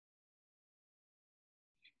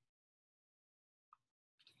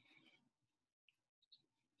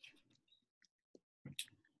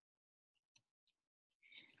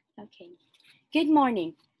Okay. Good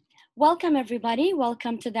morning. Welcome, everybody.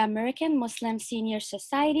 Welcome to the American Muslim Senior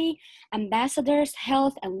Society Ambassadors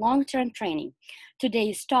Health and Long-Term Training.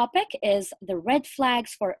 Today's topic is the red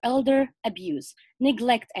flags for elder abuse,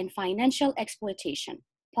 neglect, and financial exploitation,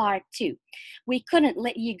 Part 2. We couldn't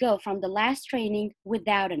let you go from the last training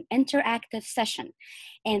without an interactive session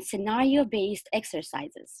and scenario-based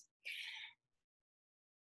exercises.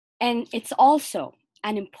 And it's also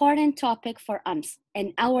an important topic for AMSS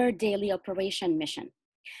and our daily operation mission.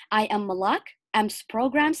 I am Malak, AMSS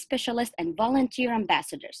Program Specialist and Volunteer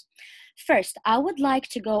Ambassadors. First, I would like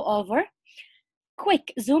to go over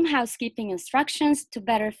quick Zoom housekeeping instructions to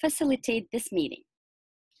better facilitate this meeting.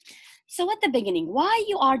 So at the beginning, why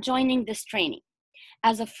you are joining this training?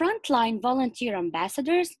 As a frontline volunteer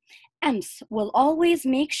ambassadors, AMSS will always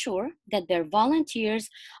make sure that their volunteers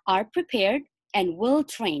are prepared and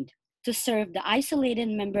well-trained to serve the isolated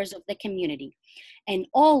members of the community, and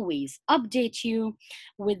always update you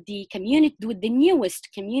with the newest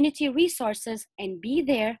community resources and be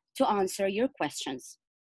there to answer your questions.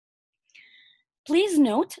 Please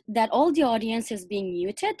note that all the audience is being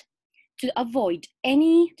muted to avoid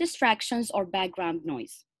any distractions or background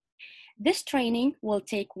noise. This training will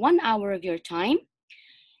take 1 hour of your time,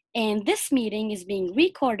 and this meeting is being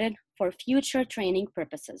recorded for future training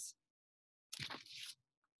purposes.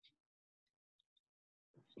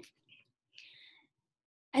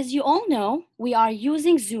 As you all know, we are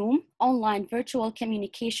using Zoom online virtual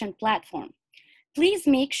communication platform. Please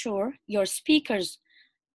make sure your speakers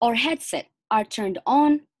or headset are turned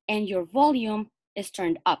on and your volume is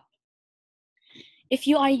turned up. If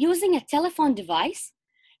you are using a telephone device,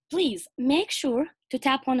 please make sure to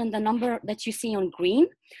tap on the number that you see on green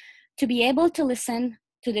to be able to listen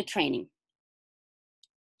to the training.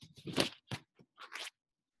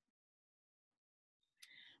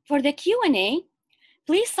 For the Q&A,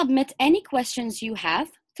 please submit any questions you have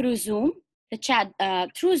through Zoom,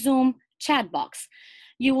 through Zoom chat box.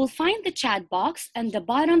 You will find the chat box and the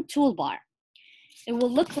bottom toolbar. It will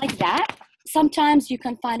look like that. Sometimes you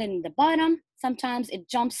can find it in the bottom. Sometimes it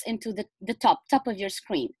jumps into the top of your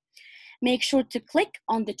screen. Make sure to click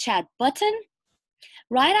on the chat button.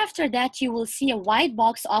 Right after that, you will see a white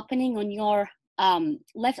box opening on your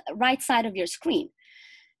right side of your screen.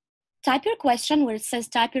 Type your question where it says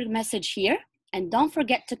type your message here, and don't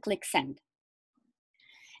forget to click send.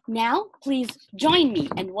 Now, please join me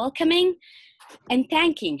in welcoming and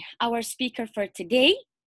thanking our speaker for today,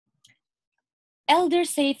 Elder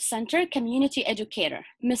Safe Center Community Educator,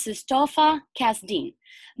 Mrs. Tofa Kasdeen.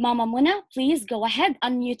 Mama Muna, please go ahead,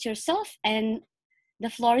 unmute yourself, and the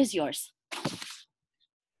floor is yours.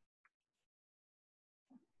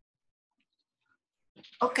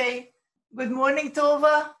 Okay, good morning,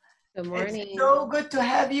 Tova. Good morning. It's so good to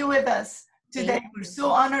have you with us today. We're so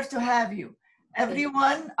honored to have you.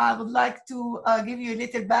 Everyone, I would like to give you a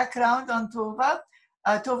little background on Tova.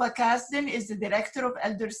 Tova Kasdeen is the director of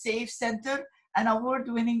Elder Safe Center, an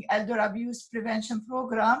award-winning elder abuse prevention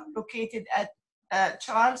program located at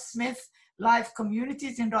Charles Smith Life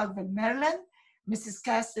Communities in Rockville, Maryland. Mrs.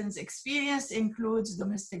 Kasdeen's experience includes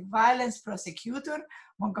domestic violence prosecutor,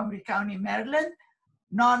 Montgomery County, Maryland,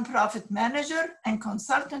 nonprofit manager, and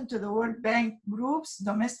consultant to the World Bank Group's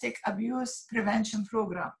Domestic Abuse Prevention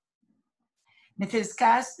Program. Mrs.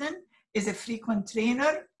 Kasdeen is a frequent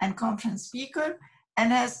trainer and conference speaker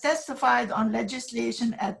and has testified on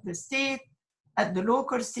legislation at the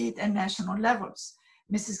local, state, and national levels.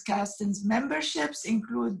 Mrs. Kasdeen's memberships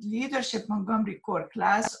include Leadership Montgomery Core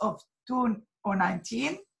Class of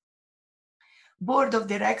 2019, Board of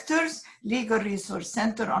Directors, Legal Resource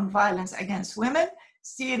Center on Violence Against Women,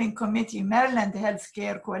 Steering Committee, Maryland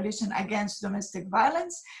Healthcare Coalition Against Domestic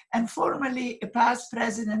Violence, and formerly a past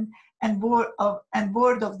president and board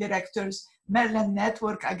of Directors, Maryland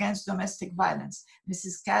Network Against Domestic Violence.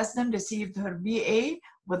 Mrs. Kasdeen received her BA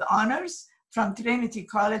with honors from Trinity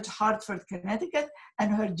College, Hartford, Connecticut,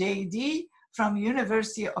 and her JD from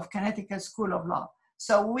University of Connecticut School of Law.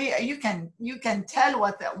 So you can tell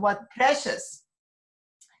what precious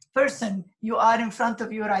person you are in front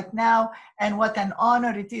of you right now, and what an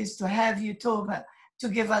honor it is to have you, Tova, to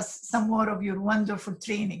give us some more of your wonderful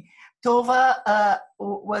training. Tova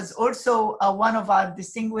was also one of our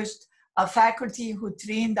distinguished faculty who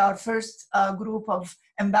trained our first group of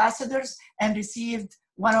ambassadors and received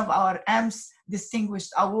one of our AMSS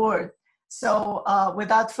Distinguished Award. So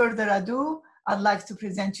without further ado, I'd like to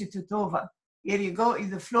present you to Tova. Here you go,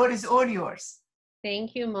 the floor is all yours.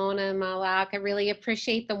 Thank you, Mona and Malak. I really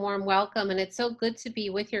appreciate the warm welcome, and it's so good to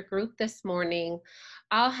be with your group this morning.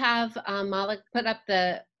 I'll have Malak put up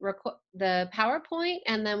the PowerPoint,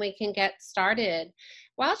 and then we can get started.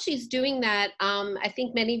 While she's doing that, I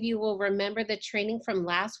think many of you will remember the training from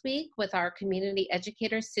last week with our community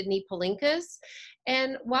educator, Sydney Palinkas.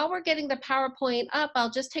 And while we're getting the PowerPoint up,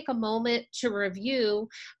 I'll just take a moment to review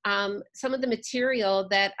some of the material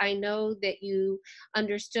that I know that you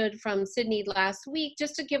understood from Sydney last week,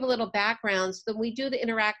 just to give a little background. So when we do the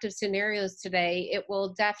interactive scenarios today, it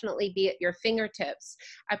will definitely be at your fingertips.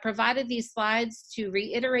 I provided these slides to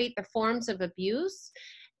reiterate the forms of abuse.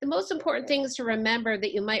 The most important things to remember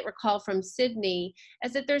that you might recall from Sydney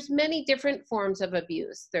is that there's many different forms of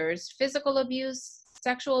abuse. There's physical abuse,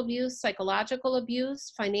 sexual abuse, psychological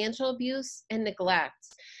abuse, financial abuse, and neglect.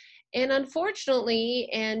 And unfortunately,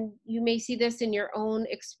 and you may see this in your own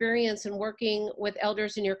experience in working with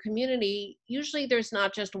elders in your community, usually there's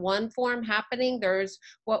not just one form happening. There's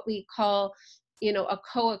what we call a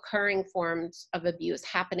co-occurring forms of abuse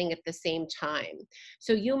happening at the same time.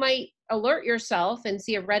 So you might alert yourself and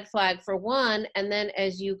see a red flag for one, and then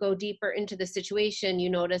as you go deeper into the situation, you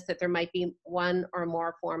notice that there might be one or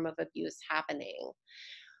more form of abuse happening.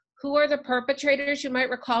 Who are the perpetrators? You might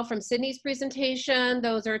recall from Sydney's presentation.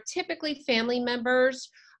 Those are typically family members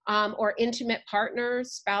or intimate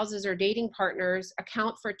partners, spouses or dating partners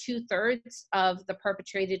account for 2/3 of the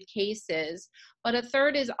perpetrated cases, but a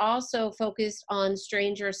third is also focused on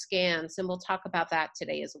stranger scams, and we'll talk about that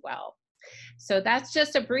today as well. So that's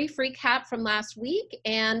just a brief recap from last week,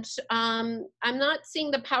 and I'm not seeing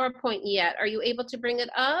the PowerPoint yet. Are you able to bring it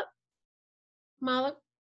up, Mala?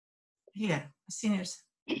 Here, seniors.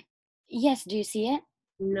 Yes, do you see it?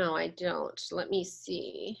 No, I don't. Let me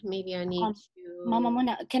see. Maybe I need to. Mama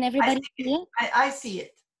Mona, can everybody see it? I see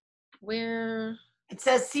it. Where? It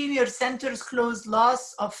says senior centers closed,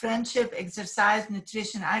 loss of friendship, exercise,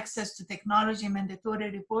 nutrition, access to technology,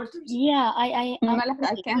 mandatory reporters. Yeah, I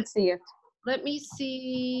can't see it. Let me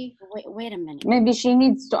see. Wait a minute. Maybe she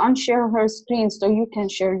needs to unshare her screen so you can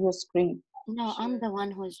share your screen. No, I'm the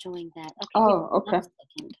one who's doing that. Okay. Oh, okay. 1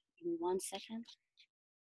 second. Give me 1 second.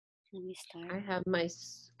 Let me start.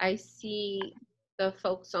 I see the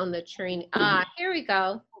folks on the train. Here we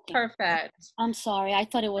go. Okay. Perfect. I'm sorry, I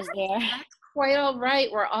thought it was there. That's quite all right.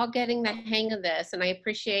 We're all getting the hang of this, and I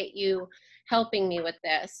appreciate you helping me with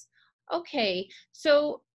this. Okay,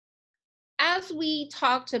 so as we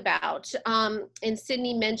talked about, and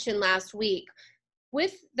Sydney mentioned last week,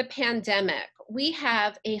 with the pandemic, we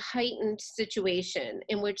have a heightened situation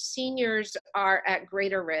in which seniors are at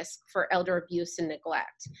greater risk for elder abuse and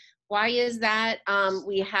neglect. Why is that?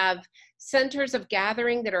 We have centers of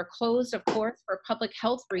gathering that are closed, of course, for public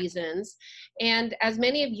health reasons. And as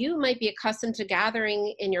many of you might be accustomed to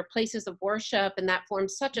gathering in your places of worship, and that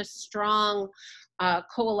forms such a strong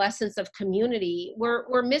coalescence of community,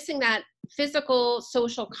 we're missing that physical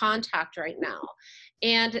social contact right now.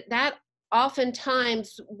 And that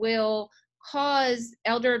oftentimes will cause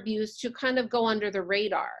elder abuse to kind of go under the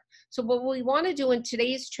radar. So what we want to do in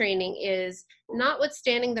today's training is,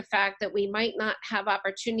 notwithstanding the fact that we might not have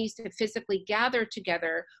opportunities to physically gather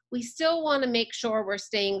together, we still want to make sure we're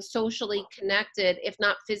staying socially connected, if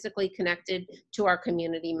not physically connected, to our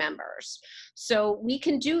community members. So we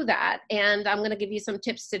can do that, and I'm going to give you some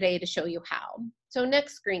tips today to show you how. So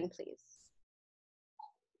next screen, please.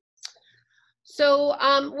 So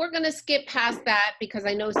we're going to skip past that because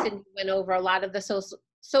I know Cindy went over a lot of the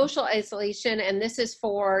social isolation, and this is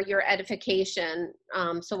for your edification.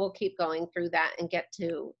 So we'll keep going through that and get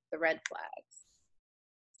to the red flags.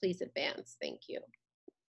 Please advance. Thank you.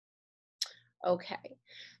 Okay.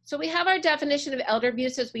 So we have our definition of elder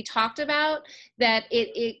abuse, as we talked about, that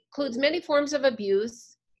it includes many forms of abuse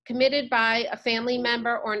committed by a family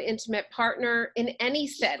member or an intimate partner in any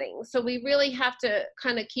setting. So we really have to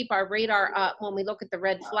kind of keep our radar up when we look at the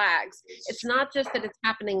red flags. It's not just that it's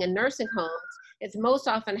happening in nursing homes, it's most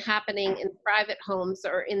often happening in private homes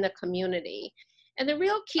or in the community. And the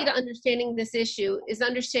real key to understanding this issue is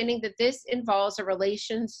understanding that this involves a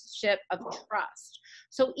relationship of trust.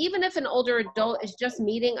 So even if an older adult is just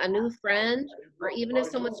meeting a new friend, or even if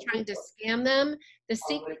someone's trying to scam them, the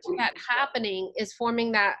secret to that happening is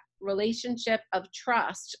forming that relationship of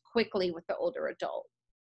trust quickly with the older adult.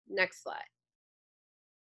 Next slide.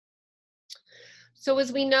 So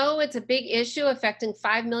as we know, it's a big issue affecting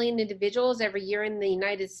 5 million individuals every year in the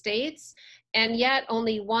United States, and yet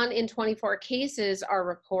only 1 in 24 cases are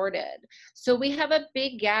reported. So we have a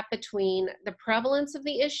big gap between the prevalence of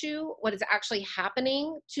the issue, what is actually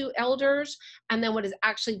happening to elders, and then what is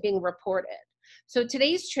actually being reported. So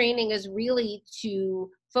today's training is really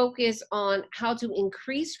to focus on how to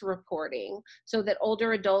increase reporting so that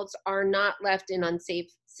older adults are not left in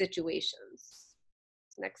unsafe situations.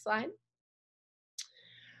 Next slide.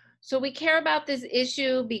 So we care about this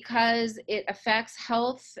issue because it affects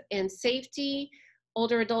health and safety.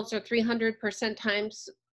 Older adults are 300% times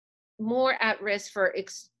more at risk for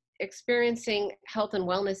experiencing health and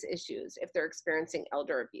wellness issues if they're experiencing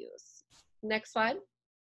elder abuse. Next slide.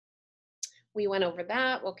 We went over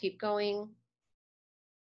that. We'll keep going.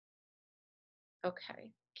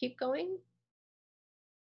 Okay, keep going.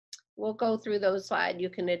 We'll go through those slides. You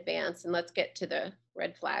can advance, and let's get to the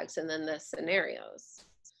red flags and then the scenarios.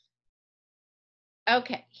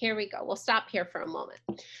 Okay, here we go. We'll stop here for a moment.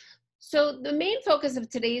 So the main focus of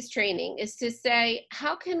today's training is to say,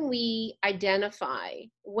 how can we identify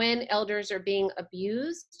when elders are being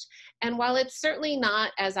abused? And while it's certainly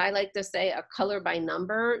not, as I like to say, a color by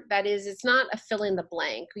number, that is, it's not a fill in the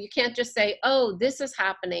blank. You can't just say, oh, this is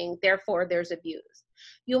happening, therefore there's abuse.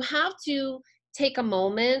 You have to take a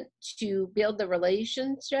moment to build the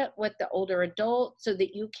relationship with the older adult so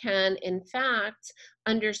that you can, in fact,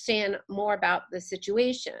 understand more about the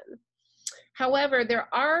situation. However, there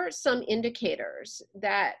are some indicators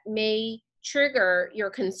that may trigger your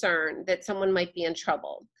concern that someone might be in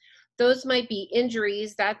trouble. Those might be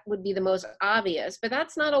injuries, that would be the most obvious, but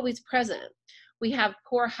that's not always present. We have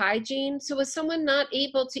poor hygiene, so is someone not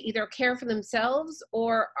able to either care for themselves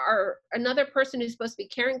or are another person who's supposed to be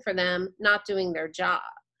caring for them not doing their job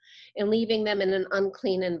and leaving them in an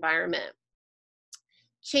unclean environment?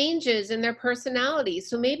 Changes in their personality.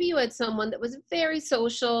 So maybe you had someone that was very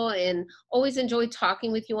social and always enjoyed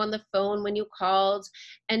talking with you on the phone when you called,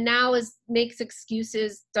 and now makes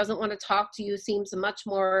excuses, doesn't want to talk to you, seems much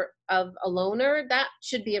more of a loner. That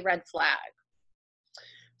should be a red flag.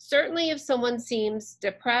 Certainly if someone seems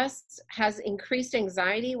depressed, has increased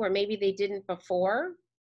anxiety where maybe they didn't before,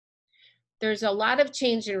 there's a lot of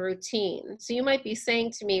change in routine. So you might be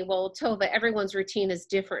saying to me, well, Tova, everyone's routine is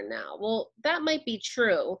different now. Well, that might be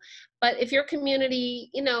true. But if your community,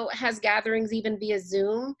 has gatherings even via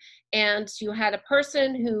Zoom, and you had a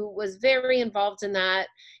person who was very involved in that,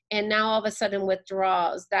 and now all of a sudden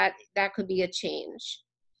withdraws, that could be a change.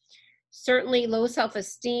 Certainly low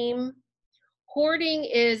self-esteem. Hoarding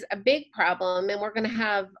is a big problem, and we're going to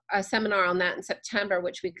have a seminar on that in September,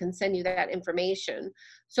 which we can send you that information.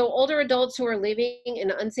 So older adults who are living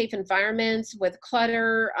in unsafe environments with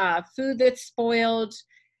clutter, food that's spoiled,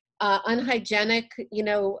 unhygienic,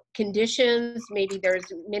 conditions, maybe there's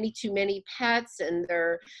too many pets and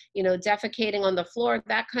they're, defecating on the floor,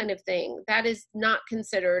 that kind of thing. That is not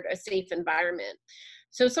considered a safe environment.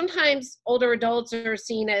 So sometimes older adults are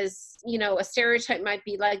seen as, a stereotype might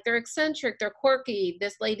be like they're eccentric, they're quirky,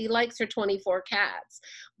 this lady likes her 24 cats,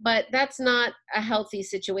 but that's not a healthy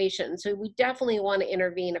situation. So we definitely want to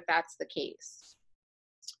intervene if that's the case.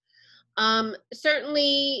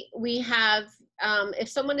 Certainly we have, if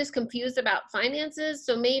someone is confused about finances,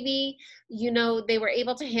 so maybe, they were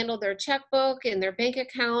able to handle their checkbook and their bank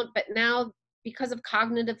account, but now because of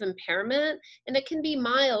cognitive impairment, and it can be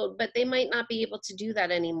mild, but they might not be able to do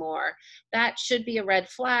that anymore. That should be a red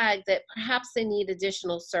flag that perhaps they need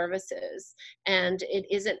additional services, and it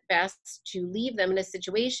isn't best to leave them in a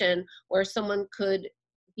situation where someone could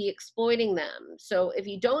be exploiting them. So if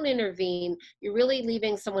you don't intervene, you're really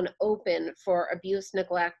leaving someone open for abuse,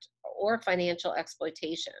 neglect, or financial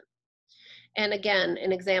exploitation. And again,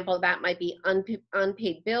 an example of that might be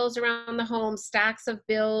unpaid bills around the home, stacks of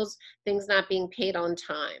bills, things not being paid on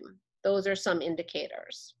time. Those are some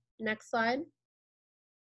indicators. Next slide.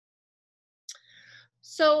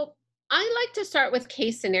 So I like to start with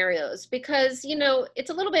case scenarios because, it's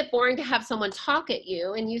a little bit boring to have someone talk at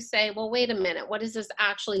you and you say, well, wait a minute, what does this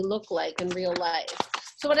actually look like in real life?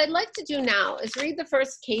 So what I'd like to do now is read the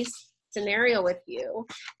first case scenario with you,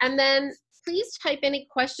 and then please type any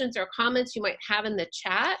questions or comments you might have in the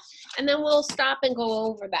chat, and then we'll stop and go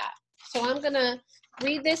over that. So I'm gonna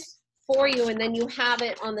read this for you, and then you have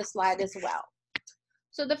it on the slide as well.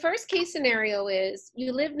 So the first case scenario is,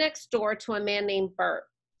 you live next door to a man named Bert.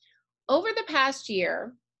 Over the past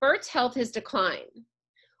year, Bert's health has declined.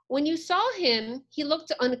 When you saw him, he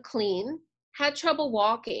looked unclean, had trouble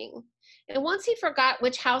walking, and once he forgot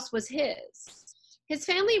which house was his. His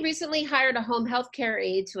family recently hired a home health care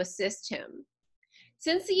aide to assist him.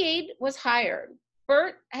 Since the aide was hired,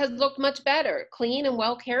 Bert has looked much better, clean and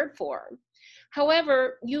well cared for.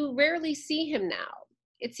 However, you rarely see him now.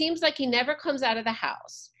 It seems like he never comes out of the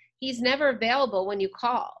house. He's never available when you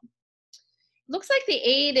call. Looks like the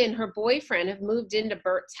aide and her boyfriend have moved into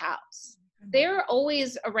Bert's house. They're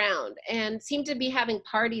always around and seem to be having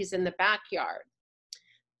parties in the backyard.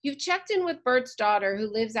 You've checked in with Bert's daughter who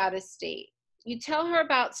lives out of state. You tell her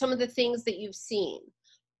about some of the things that you've seen.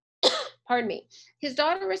 pardon me. His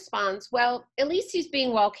daughter responds, well, at least he's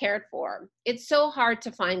being well cared for. It's so hard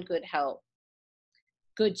to find good help,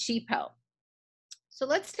 good cheap help. So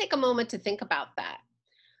let's take a moment to think about that.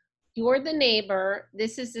 You're the neighbor.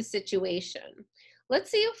 This is the situation. Let's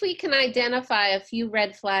see if we can identify a few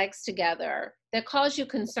red flags together that cause you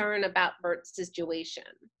concern about Bert's situation.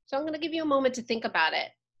 So I'm going to give you a moment to think about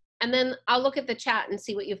it. And then I'll look at the chat and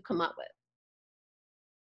see what you've come up with.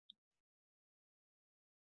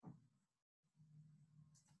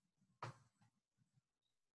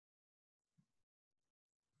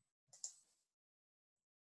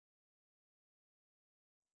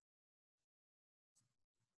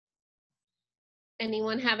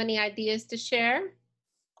 Anyone have any ideas to share?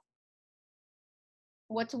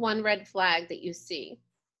 What's one red flag that you see?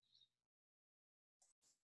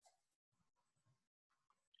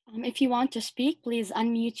 If you want to speak, please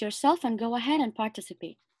unmute yourself and go ahead and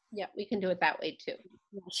participate. Yeah, we can do it that way too.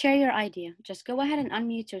 Share your idea. Just go ahead and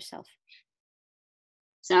unmute yourself.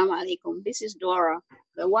 Assalamu alaikum. This is Dora.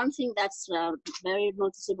 The one thing that's very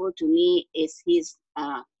noticeable to me is his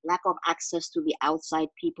lack of access to the outside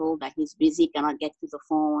people, that he's busy, cannot get to the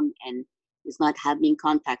phone, and is not having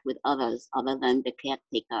contact with others other than the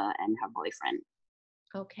caretaker and her boyfriend.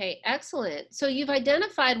 Okay, excellent. So you've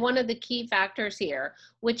identified one of the key factors here,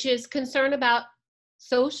 which is concern about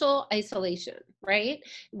social isolation, right?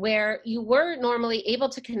 Where you were normally able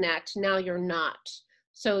to connect, now you're not.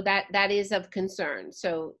 So that is of concern.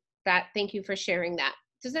 So thank you for sharing that.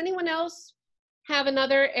 Does anyone else have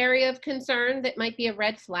another area of concern that might be a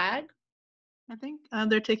red flag? I think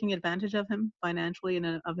they're taking advantage of him financially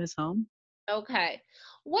and of his home. Okay.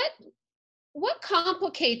 What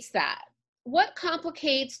complicates that? What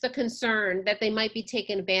complicates the concern that they might be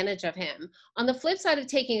taking advantage of him? On the flip side of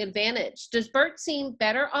taking advantage, does Bert seem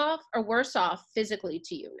better off or worse off physically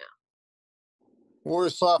to you now?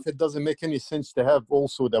 Worse off, it doesn't make any sense to have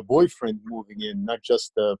also the boyfriend moving in, not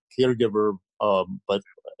just the caregiver, but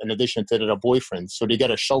in addition to the boyfriend. So they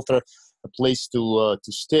got a shelter, a place to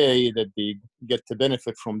stay, that they get to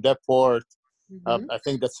benefit from that part. Mm-hmm. I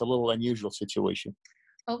think that's a little unusual situation.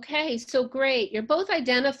 Okay, so great. You're both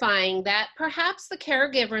identifying that perhaps the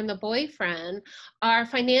caregiver and the boyfriend are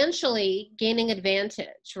financially gaining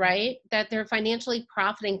advantage, right? That they're financially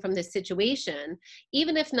profiting from this situation,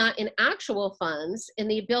 even if not in actual funds, in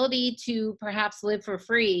the ability to perhaps live for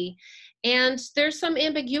free. And there's some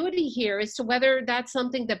ambiguity here as to whether that's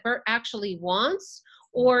something that Bert actually wants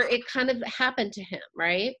or it kind of happened to him,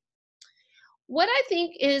 right? What I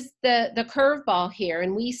think is the curveball here,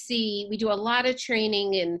 and we do a lot of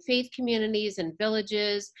training in faith communities and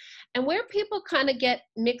villages, and where people kind of get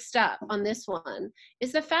mixed up on this one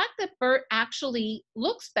is the fact that Bert actually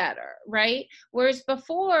looks better, right? Whereas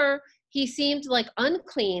before he seemed like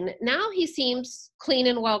unclean, now he seems clean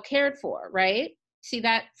and well cared for, right? See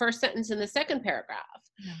that first sentence in the second paragraph.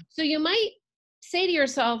 Yeah. So you might say to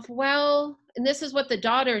yourself, well, and this is what the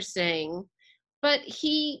daughter's saying, but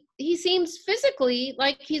he seems physically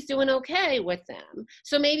like he's doing okay with them.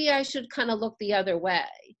 So maybe I should kind of look the other way.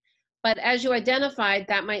 But as you identified,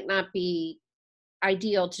 that might not be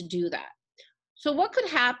ideal to do that. So what could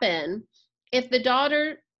happen if the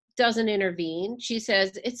daughter doesn't intervene? She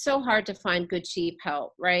says, it's so hard to find good, cheap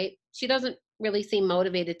help, right? She doesn't really seem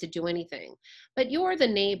motivated to do anything. But you're the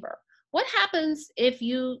neighbor. What happens if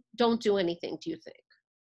you don't do anything, do you think?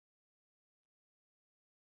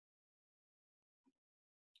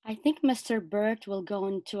 I think Mr. Bert will go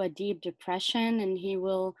into a deep depression, and he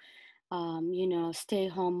will, stay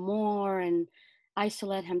home more and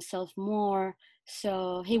isolate himself more.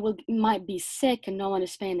 So he might be sick and no one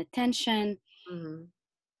is paying attention. Mm-hmm.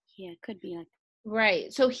 Yeah, it could be like.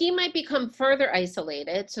 Right. So he might become further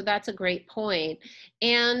isolated. So that's a great point.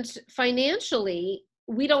 And financially,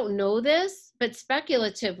 we don't know this, but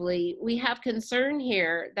speculatively, we have concern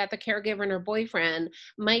here that the caregiver and her boyfriend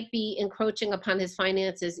might be encroaching upon his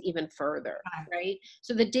finances even further, right?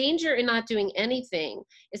 So the danger in not doing anything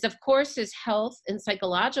is, of course, his health and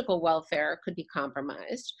psychological welfare could be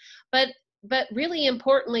compromised, but really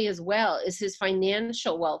importantly as well is his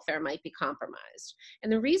financial welfare might be compromised.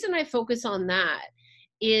 And the reason I focus on that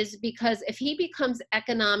is because if he becomes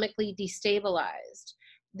economically destabilized,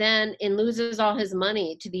 then and loses all his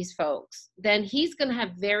money to these folks, then he's going to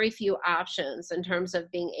have very few options in terms of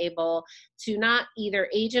being able to not either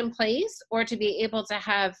age in place or to be able to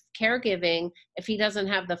have caregiving if he doesn't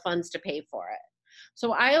have the funds to pay for it.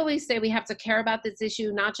 So I always say we have to care about this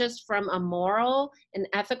issue, not just from a moral and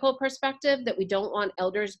ethical perspective that we don't want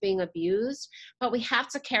elders being abused, but we have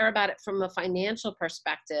to care about it from a financial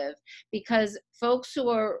perspective, because folks who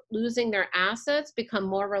are losing their assets become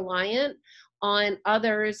more reliant on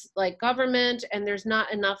others like government, and there's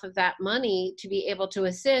not enough of that money to be able to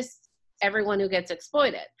assist everyone who gets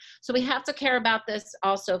exploited. So we have to care about this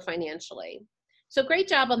also financially. So great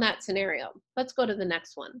job on that scenario. Let's go to the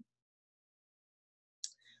next one.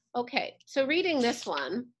 Okay, so reading this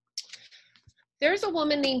one, there's a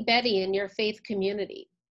woman named Betty in your faith community.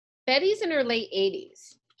 Betty's in her late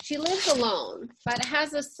 80s. She lives alone, but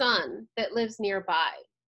has a son that lives nearby.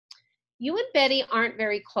 You and Betty aren't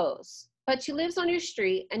very close, but she lives on your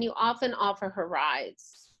street and you often offer her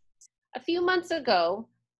rides. A few months ago,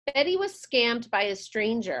 Betty was scammed by a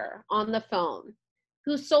stranger on the phone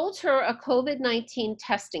who sold her a COVID-19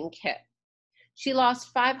 testing kit. She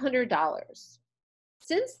lost $500.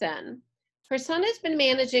 Since then, her son has been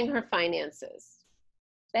managing her finances.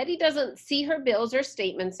 Betty doesn't see her bills or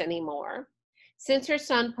statements anymore since her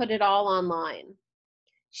son put it all online.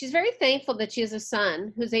 She's very thankful that she has a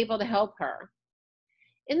son who's able to help her.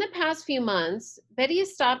 In the past few months, Betty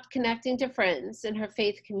has stopped connecting to friends in her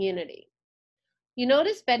faith community. You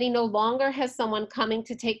notice Betty no longer has someone coming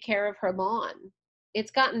to take care of her lawn. It's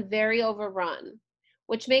gotten very overrun,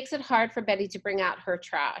 which makes it hard for Betty to bring out her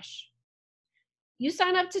trash. You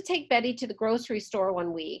sign up to take Betty to the grocery store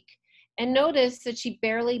one week and notice that she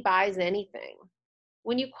barely buys anything.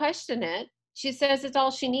 When you question it, she says it's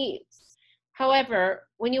all she needs. However,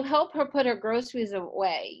 when you help her put her groceries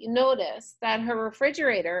away, you notice that her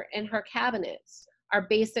refrigerator and her cabinets are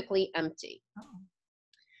basically empty.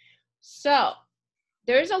 So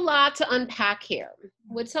there's a lot to unpack here.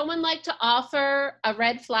 Would someone like to offer a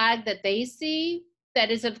red flag that they see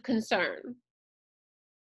that is of concern?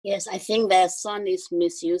 Yes, I think their son is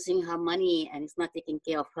misusing her money and is not taking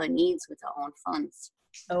care of her needs with her own funds.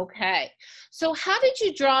 Okay. So how did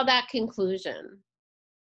you draw that conclusion?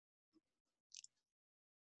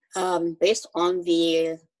 Based on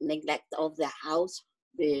the neglect of the house,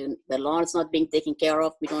 the lawn is not being taken care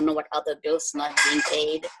of. We don't know what other bills not being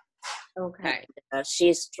paid. Okay.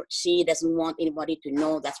 She doesn't want anybody to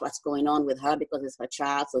know that's what's going on with her because it's her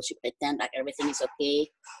child, so she pretend like everything is okay,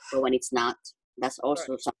 but when it's not, that's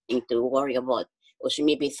also something to worry about. Or she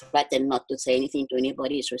may be threatened not to say anything to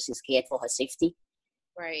anybody, so she's scared for her safety.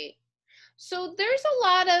 Right. So there's a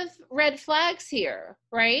lot of red flags here,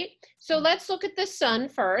 right? So let's look at the son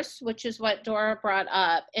first, which is what Dora brought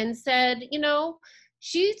up and said, you know,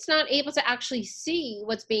 she's not able to actually see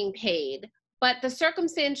what's being paid, but the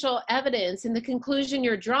circumstantial evidence and the conclusion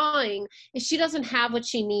you're drawing is she doesn't have what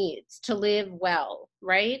she needs to live well,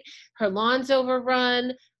 right? Her lawn's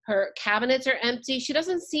overrun, her cabinets are empty. She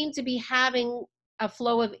doesn't seem to be having a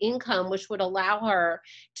flow of income which would allow her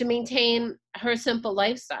to maintain her simple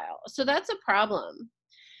lifestyle. So that's a problem.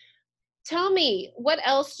 Tell me, what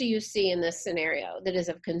else do you see in this scenario that is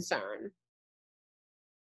of concern?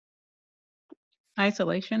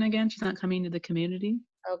 Isolation again. She's not coming to the community.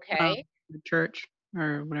 Okay. The church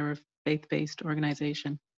or whatever faith-based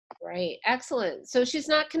organization. Right. Excellent. So she's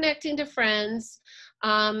not connecting to friends,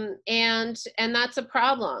 and that's a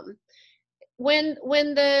problem. When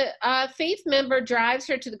the faith member drives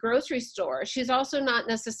her to the grocery store, she's also not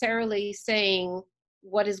necessarily saying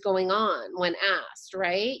what is going on when asked,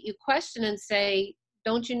 right? You question and say,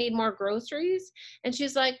 don't you need more groceries? And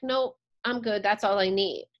she's like, no, I'm good. That's all I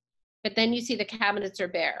need. But then you see the cabinets are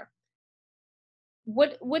bare.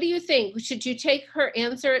 What do you think? Should you take her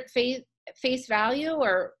answer at face value,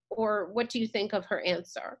 or what do you think of her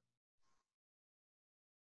answer?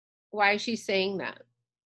 Why is she saying that?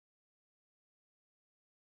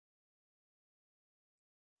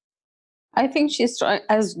 I think she's trying,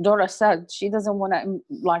 as Dora said, she doesn't want to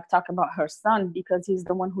like talk about her son because he's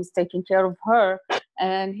the one who's taking care of her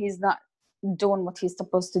and he's not doing what he's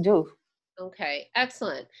supposed to do. Okay,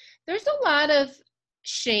 excellent. There's a lot of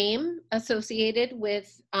shame associated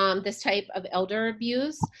with this type of elder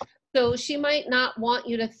abuse. So she might not want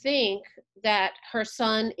you to think that her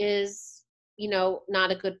son is, you know,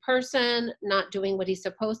 not a good person, not doing what he's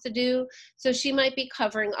supposed to do. So she might be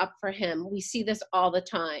covering up for him. We see this all the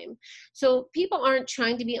time. So people aren't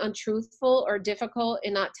trying to be untruthful or difficult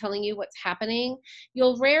in not telling you what's happening.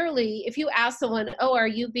 You'll rarely, if you ask someone, oh, are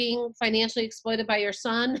you being financially exploited by your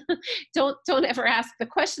son? don't ever ask the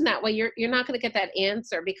question that way. You're not going to get that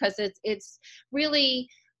answer because it's really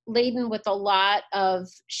laden with a lot of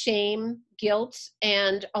shame, guilt,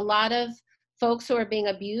 and a lot of folks who are being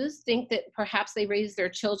abused think that perhaps they raised their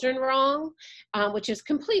children wrong, which is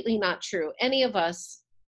completely not true. Any of us,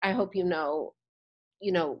 I hope you know,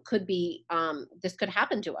 could be, this could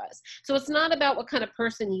happen to us. So it's not about what kind of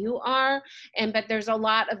person you are, but there's a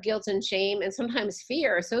lot of guilt and shame and sometimes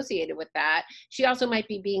fear associated with that. She also might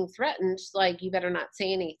be being threatened, like, you better not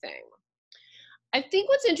say anything. I think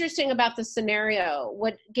what's interesting about the scenario,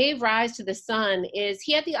 what gave rise to the son, is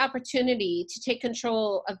he had the opportunity to take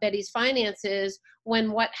control of Betty's finances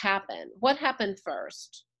when what happened? What happened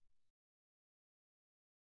first?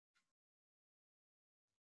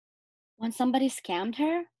 When somebody scammed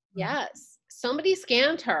her? Yes, somebody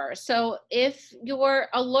scammed her. So if you're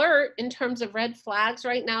alert in terms of red flags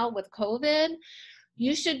right now with COVID,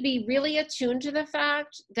 you should be really attuned to the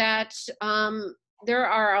fact that there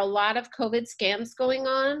are a lot of COVID scams going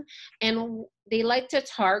on, and they like to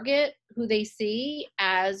target who they see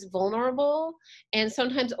as vulnerable. And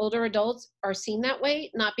sometimes older adults are seen that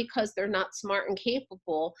way, not because they're not smart and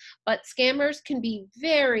capable, but scammers can be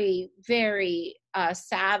very, very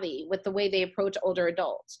savvy with the way they approach older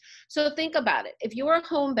adults. So think about it. If you were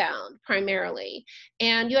homebound primarily,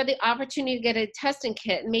 and you had the opportunity to get a testing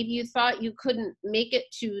kit, and maybe you thought you couldn't make it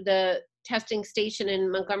to the testing station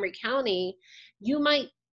in Montgomery County, you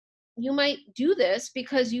might do this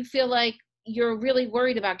because you feel like you're really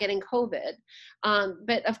worried about getting COVID.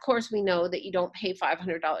 But of course, we know that you don't pay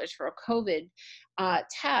 $500 for a COVID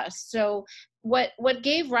test. So what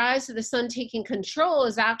gave rise to the son taking control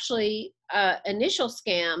is actually an initial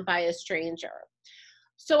scam by a stranger.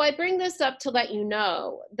 So I bring this up to let you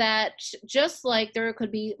know that just like there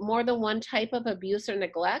could be more than one type of abuse or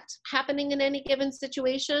neglect happening in any given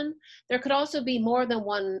situation, there could also be more than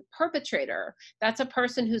one perpetrator. That's a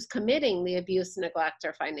person who's committing the abuse, neglect,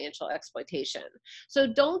 or financial exploitation. So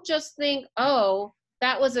don't just think, oh,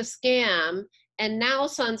 that was a scam and now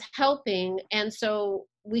son's helping, and so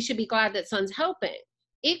we should be glad that son's helping.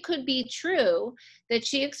 It could be true that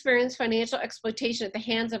she experienced financial exploitation at the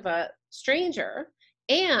hands of a stranger,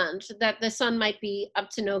 and that the son might be up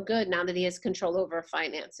to no good now that he has control over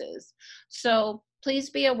finances. So please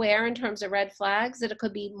be aware in terms of red flags that it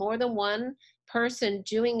could be more than one person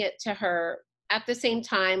doing it to her at the same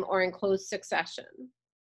time or in close succession.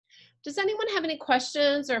 Does anyone have any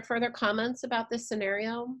questions or further comments about this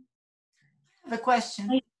scenario? I have a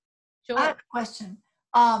question. Sure. I have a question.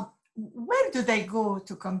 Where do they go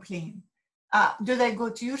to complain? Do they go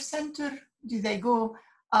to your center? Do they go?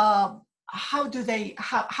 How do they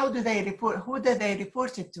report? Who do they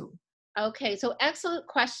report it to? Okay, so excellent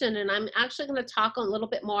question, and I'm actually going to talk a little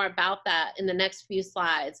bit more about that in the next few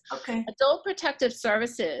slides. Okay. Adult Protective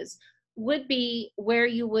Services would be where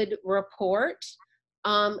you would report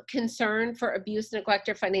concern for abuse, neglect,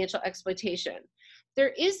 or financial exploitation.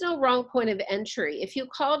 There is no wrong point of entry. If you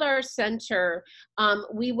called our center,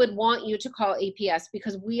 we would want you to call APS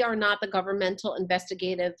because we are not the governmental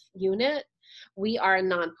investigative unit. We are a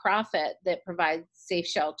nonprofit that provides safe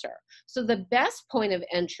shelter. So the best point of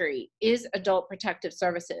entry is Adult Protective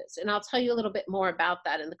Services. And I'll tell you a little bit more about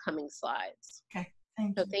that in the coming slides. Okay,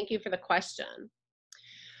 thank you. So thank you for the question.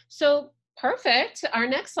 So perfect. Our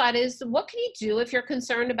next slide is, what can you do if you're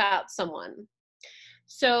concerned about someone?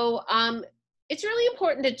 So it's really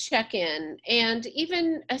important to check in, and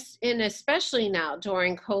even especially now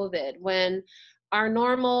during COVID, when our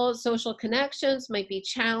normal social connections might be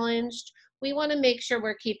challenged, we want to make sure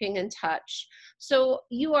we're keeping in touch. So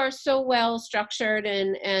you are so well structured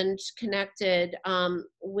and connected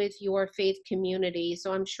with your faith community.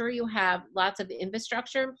 So I'm sure you have lots of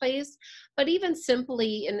infrastructure in place, but even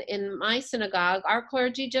simply in my synagogue, our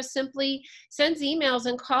clergy just simply sends emails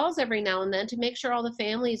and calls every now and then to make sure all the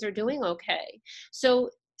families are doing okay. So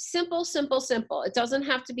simple, simple, simple. It doesn't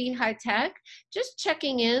have to be high tech. Just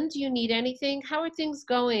checking in. Do you need anything? How are things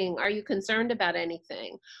going? Are you concerned about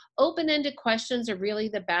anything? Open-ended questions are really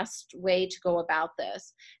the best way to go about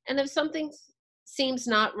this. And if something seems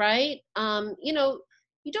not right, you know,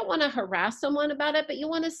 you don't want to harass someone about it, but you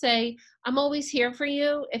want to say, I'm always here for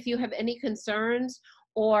you if you have any concerns,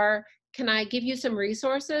 or can I give you some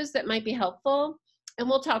resources that might be helpful? And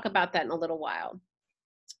we'll talk about that in a little while.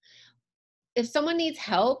 If someone needs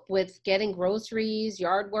help with getting groceries,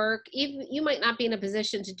 yard work, even you might not be in a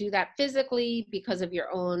position to do that physically because of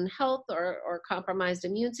your own health or compromised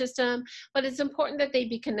immune system, but it's important that they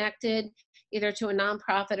be connected either to a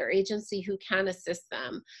nonprofit or agency who can assist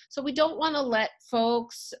them. So we don't want to let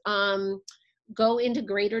folks go into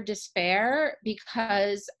greater despair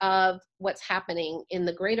because of what's happening in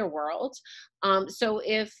the greater world. So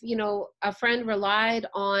if, you know, a friend relied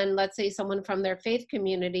on, let's say, someone from their faith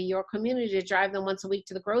community, your community, to drive them once a week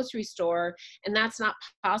to the grocery store, and that's not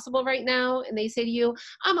possible right now, and they say to you,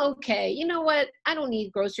 I'm okay, you know what, I don't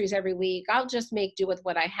need groceries every week, I'll just make do with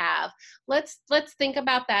what I have. Let's think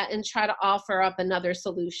about that and try to offer up another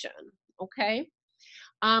solution, okay?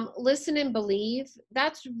 Listen and believe,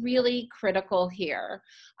 that's really critical here.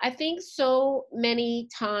 I think so many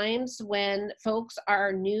times when folks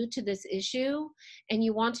are new to this issue and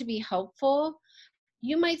you want to be helpful,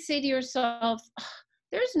 you might say to yourself,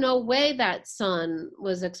 there's no way that son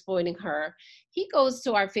was exploiting her. He goes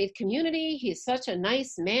to our faith community. He's such a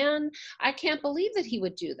nice man. I can't believe that he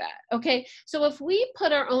would do that. Okay, so if we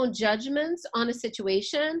put our own judgments on a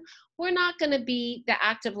situation, we're not going to be the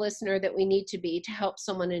active listener that we need to be to help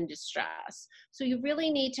someone in distress. So you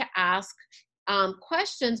really need to ask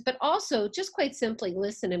questions, but also just quite simply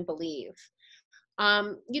listen and believe.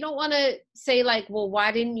 You don't want to say like, well,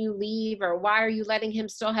 why didn't you leave? Or why are you letting him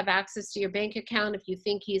still have access to your bank account if you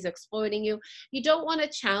think he's exploiting you? You don't want to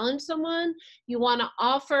challenge someone. You want to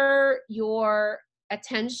offer your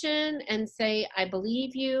attention and say, I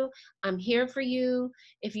believe you. I'm here for you.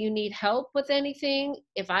 If you need help with anything,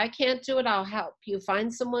 if I can't do it, I'll help you.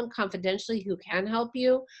 Find someone confidentially who can help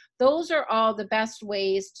you. Those are all the best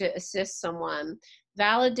ways to assist someone.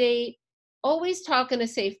 Validate. Always talk in a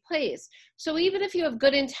safe place. So even if you have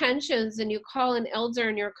good intentions and you call an elder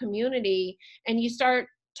in your community and you start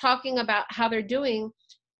talking about how they're doing,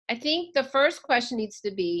 I think the first question needs to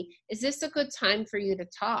be, is this a good time for you to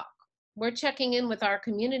talk? We're checking in with our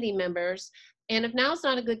community members, and if now's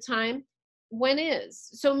not a good time, when is?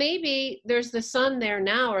 So maybe there's the son there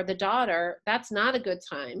now or the daughter, that's not a good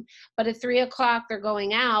time, but at 3 o'clock they're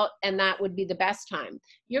going out and that would be the best time.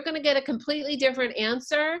 You're gonna get a completely different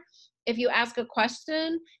answer if you ask a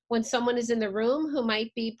question when someone is in the room who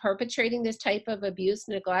might be perpetrating this type of abuse,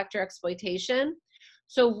 neglect, or exploitation.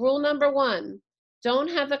 So rule number 1, don't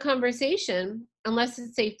have the conversation unless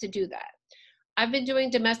it's safe to do that. I've been doing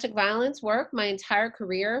domestic violence work my entire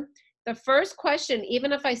career. The first question,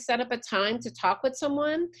 even if I set up a time to talk with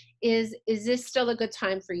someone, is this still a good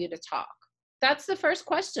time for you to talk? That's the first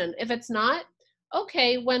question. If it's not,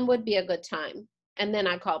 okay, when would be a good time? And then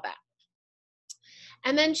I call back.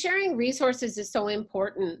 And then sharing resources is so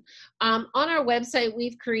important. On our website,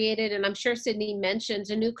 we've created, and I'm sure Sydney mentioned,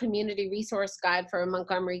 a new community resource guide for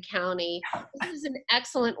Montgomery County. This is an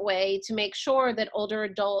excellent way to make sure that older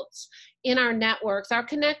adults in our networks are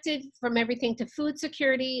connected from everything to food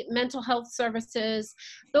security, mental health services.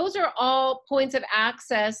 Those are all points of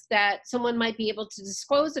access that someone might be able to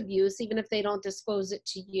disclose abuse, even if they don't disclose it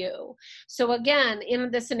to you. So again,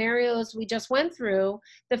 in the scenarios we just went through,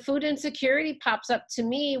 the food insecurity pops up to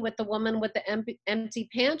me with the woman with the empty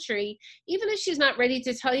pantry. Even if she's not ready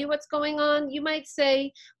to tell you what's going on, you might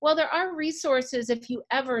say, well, there are resources if you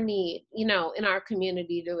ever need, in our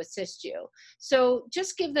community to assist you. So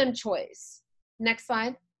just give them choice. Next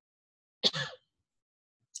slide.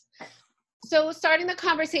 So starting the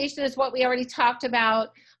conversation is what we already talked about.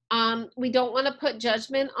 We don't want to put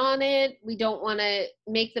judgment on it. We don't want to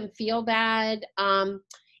make them feel bad.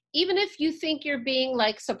 Even if you think you're being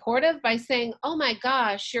like supportive by saying, oh my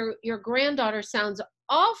gosh, your granddaughter sounds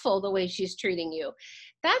awful the way she's treating you.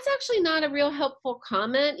 That's actually not a real helpful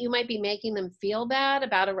comment. You might be making them feel bad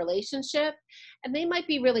about a relationship, and they might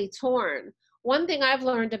be really torn. One thing I've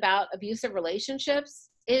learned about abusive relationships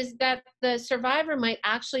is that the survivor might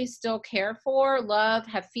actually still care for, love,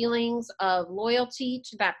 have feelings of loyalty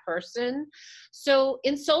to that person. So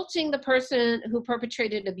insulting the person who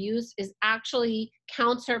perpetrated abuse is actually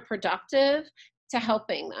counterproductive to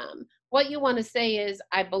helping them. What you want to say is,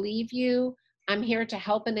 I believe you. I'm here to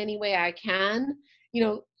help in any way I can.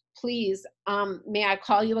 Please, may I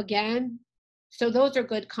call you again? So those are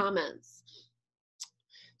good comments.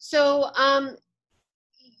 So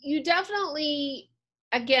you definitely,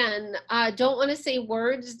 again, don't want to say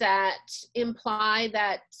words that imply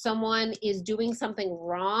that someone is doing something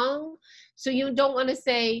wrong. So you don't want to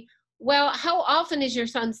say, well, how often is your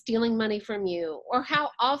son stealing money from you? Or how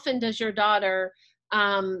often does your daughter,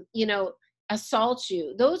 assault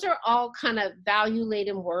you? Those are all kind of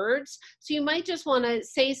value-laden words. So you might just want to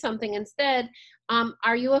say something instead.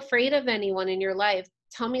 Are you afraid of anyone in your life?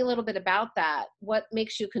 Tell me a little bit about that. What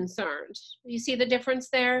makes you concerned? You see the difference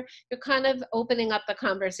there? You're kind of opening up the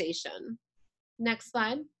conversation. Next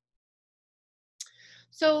slide.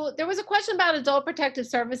 So there was a question about adult protective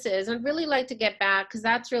services. I'd really like to get back because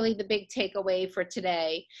that's really the big takeaway for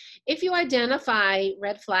today. If you identify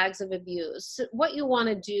red flags of abuse, what you want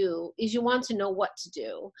to do is you want to know what to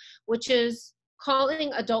do, which is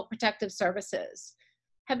calling adult protective services.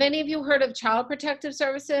 Have any of you heard of child protective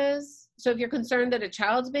services? So if you're concerned that a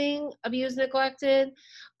child's being abused, neglected,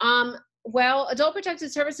 well, adult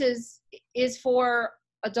protective services is for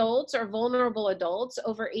adults or vulnerable adults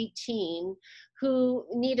over 18 who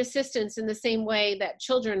need assistance in the same way that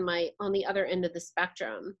children might on the other end of the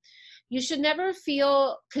spectrum. You should never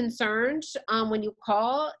feel concerned when you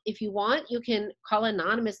call. If you want, you can call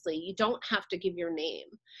anonymously. You don't have to give your name.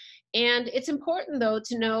 And it's important, though,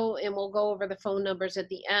 to know, and we'll go over the phone numbers at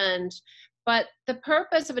the end, But the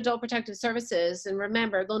purpose of Adult Protective Services, and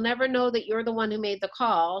remember, they'll never know that you're the one who made the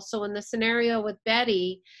call. So in the scenario with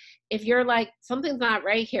Betty, if you're like, something's not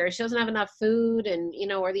right here, she doesn't have enough food, and, you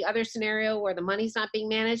know, or the other scenario where the money's not being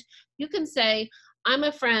managed, you can say, I'm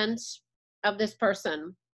a friend of this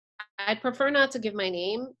person. I'd prefer not to give my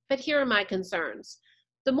name, but here are my concerns.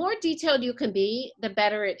 The more detailed you can be, the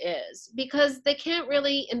better it is, because they can't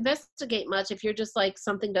really investigate much if you're just like,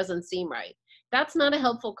 something doesn't seem right. That's not a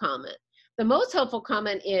helpful comment. The most helpful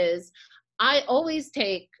comment is, I always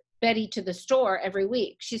take Betty to the store every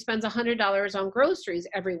week. She spends $100 on groceries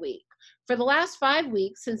every week. For the last 5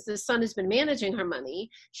 weeks, since the son has been managing her money,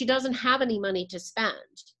 she doesn't have any money to spend.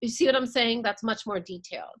 You see what I'm saying? That's much more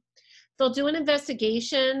detailed. They'll do an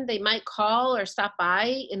investigation. They might call or stop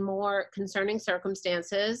by in more concerning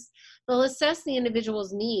circumstances. They'll assess the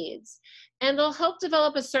individual's needs, and they'll help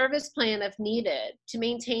develop a service plan if needed to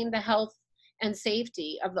maintain the health and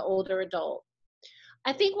safety of the older adult.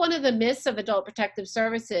 I think one of the myths of Adult Protective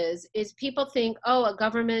Services is people think, oh, a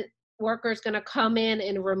government worker is going to come in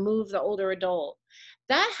and remove the older adult.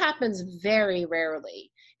 That happens very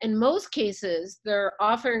rarely. In most cases, they're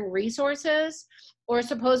offering resources, or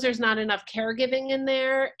suppose there's not enough caregiving in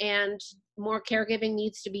there and more caregiving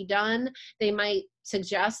needs to be done, they might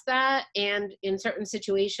suggest that. And in certain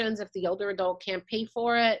situations, if the older adult can't pay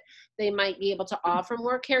for it, they might be able to offer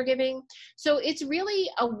more caregiving. So it's really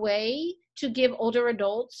a way to give older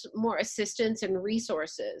adults more assistance and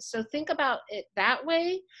resources. So think about it that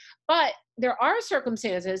way. But there are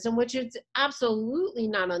circumstances in which it's absolutely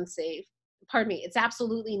not unsafe. Pardon me, it's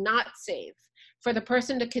absolutely not safe for the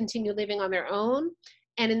person to continue living on their own.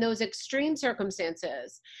 And in those extreme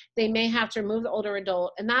circumstances, they may have to remove the older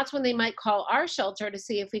adult. And that's when they might call our shelter to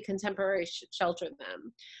see if we can temporarily shelter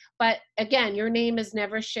them. But again, your name is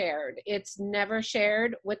never shared. It's never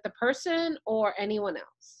shared with the person or anyone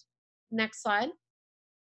else. Next slide.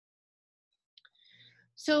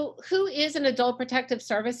 So who is an Adult Protective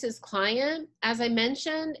Services client? As I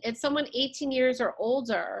mentioned, it's someone 18 years or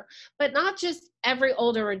older, but not just every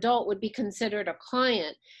older adult would be considered a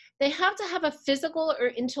client. They have to have a physical or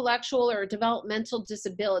intellectual or developmental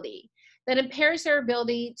disability that impairs their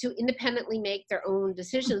ability to independently make their own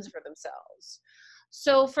decisions for themselves.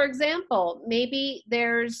 So for example, maybe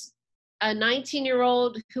there's a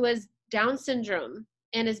 19-year-old who has Down syndrome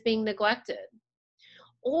and is being neglected.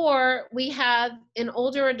 Or we have an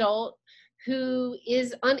older adult who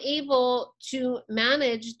is unable to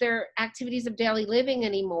manage their activities of daily living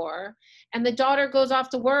anymore, and the daughter goes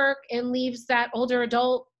off to work and leaves that older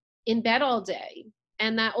adult in bed all day,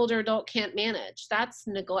 and that older adult can't manage. That's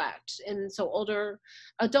neglect. And so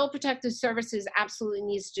Adult Protective Services absolutely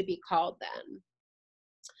needs to be called then.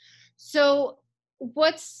 So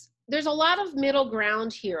there's a lot of middle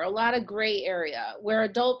ground here, a lot of gray area where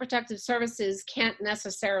Adult Protective Services can't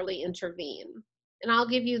necessarily intervene. And I'll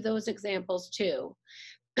give you those examples too.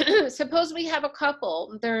 Suppose we have a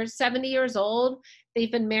couple, they're 70 years old,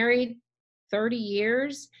 they've been married 30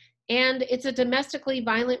 years, and it's a domestically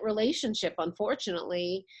violent relationship,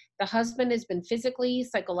 unfortunately. The husband has been physically,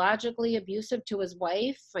 psychologically abusive to his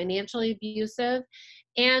wife, financially abusive,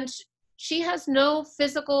 and she has no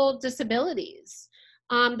physical disabilities.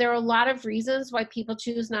 There are a lot of reasons why people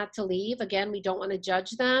choose not to leave. Again, we don't want to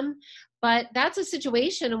judge them, but that's a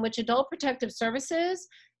situation in which Adult Protective Services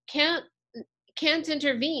can't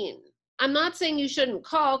intervene. I'm not saying you shouldn't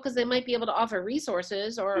call, because they might be able to offer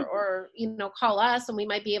resources, or call us and we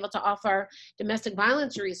might be able to offer domestic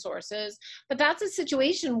violence resources, but that's a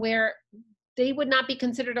situation where they would not be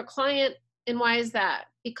considered a client. And why is that?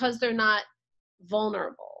 Because they're not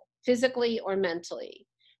vulnerable physically or mentally.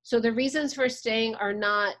 So the reasons for staying are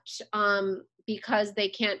not because they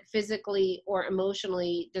can't physically or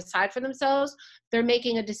emotionally decide for themselves. They're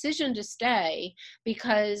making a decision to stay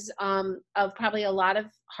because of probably a lot of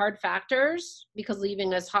hard factors, because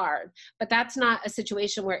leaving is hard. But that's not a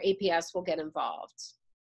situation where APS will get involved.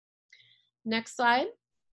 Next slide.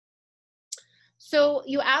 So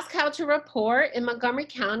you ask how to report. In Montgomery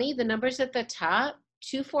County, the number's at the top,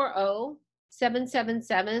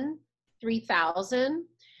 240-777-3000.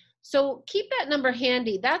 So keep that number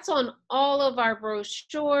handy. That's on all of our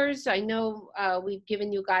brochures. I know we've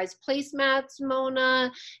given you guys placemats,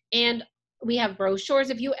 Mona, and we have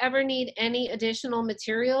brochures. If you ever need any additional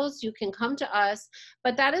materials, you can come to us,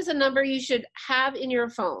 but that is a number you should have in your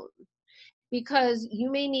phone because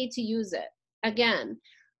you may need to use it. Again,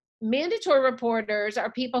 mandatory reporters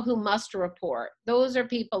are people who must report. Those are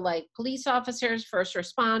people like police officers, first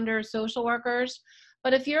responders, social workers.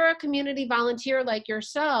 But if you're a community volunteer like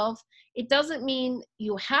yourself, it doesn't mean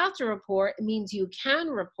you have to report. It means you can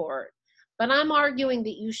report. But I'm arguing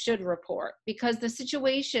that you should report because the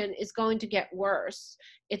situation is going to get worse.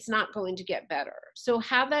 It's not going to get better. So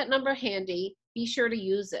have that number handy. Be sure to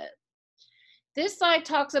use it. This slide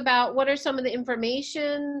talks about what are some of the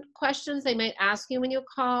information questions they might ask you when you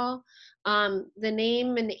call. The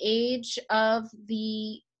name and age of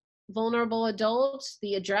the vulnerable adult,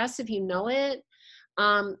 the address if you know it,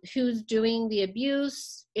 who's doing the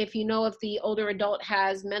abuse, if you know if the older adult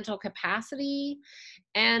has mental capacity,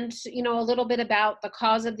 and a little bit about the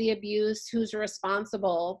cause of the abuse, who's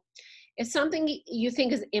responsible. If something you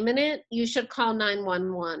think is imminent, you should call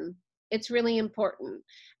 911. It's really important.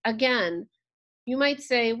 Again, you might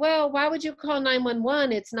say, well, why would you call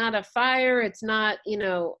 911? It's not a fire, it's not,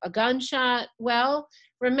 a gunshot. Well,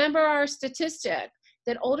 remember our statistic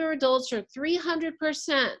that older adults are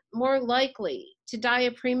 300% more likely to die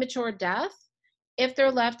a premature death if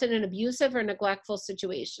they're left in an abusive or neglectful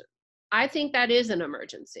situation. I think that is an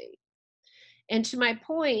emergency. And to my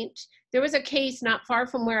point, there was a case not far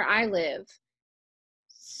from where I live,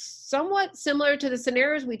 somewhat similar to the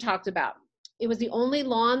scenarios we talked about. It was the only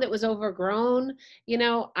lawn that was overgrown.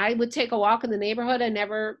 I would take a walk in the neighborhood. I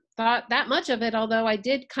never thought that much of it, although I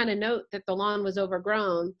did kind of note that the lawn was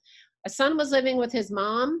overgrown. A son was living with his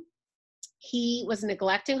mom. He was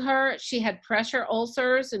neglecting her. She had pressure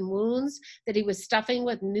ulcers and wounds that he was stuffing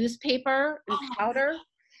with newspaper and powder.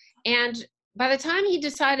 And by the time he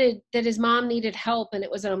decided that his mom needed help and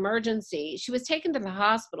it was an emergency, she was taken to the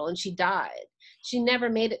hospital and she died. She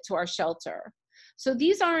never made it to our shelter. So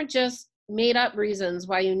these aren't just made up reasons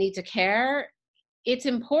why you need to care. It's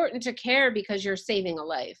important to care because you're saving a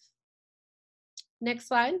life. Next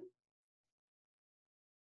slide.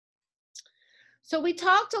 So we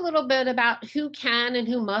talked a little bit about who can and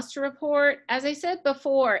who must report. As I said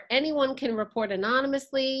before, anyone can report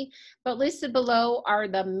anonymously, but listed below are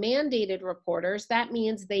the mandated reporters. That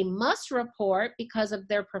means they must report because of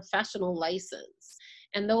their professional license.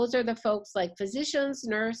 And those are the folks like physicians,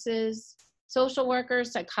 nurses, social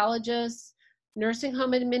workers, psychologists, nursing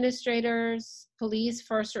home administrators, police,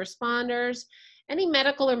 first responders, any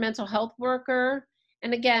medical or mental health worker.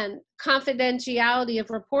 And again, confidentiality of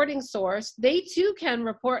reporting source, they too can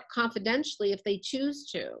report confidentially if they choose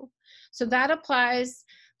to. So that applies.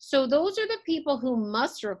 So those are the people who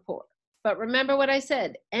must report. But remember what I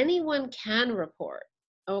said, anyone can report,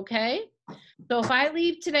 okay? So if I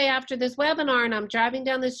leave today after this webinar and I'm driving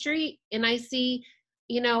down the street and I see,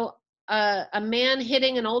 a man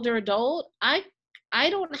hitting an older adult, I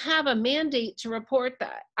don't have a mandate to report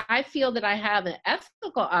that. I feel that I have an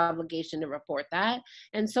ethical obligation to report that,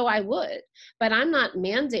 and so I would, but I'm not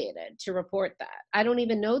mandated to report that. I don't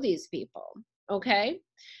even know these people, okay?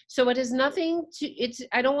 So it is nothing to,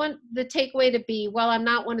 I don't want the takeaway to be, well, I'm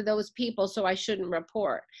not one of those people, so I shouldn't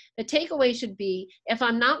report. The takeaway should be, if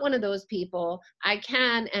I'm not one of those people, I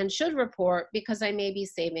can and should report because I may be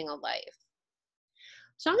saving a life.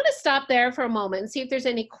 So I'm going to stop there for a moment and see if there's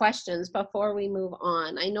any questions before we move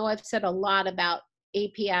on. I know I've said a lot about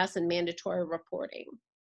APS and mandatory reporting.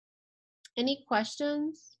 Any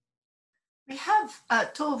questions? We have,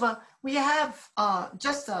 Tova, we have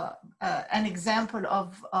just an example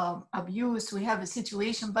of abuse. We have a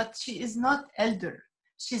situation, but she is not elder.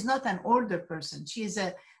 She's not an older person. She is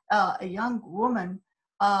a young woman,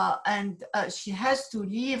 and she has to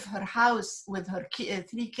leave her house with her 3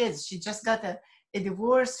 kids. She just got a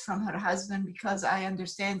divorce from her husband because I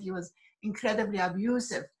understand he was incredibly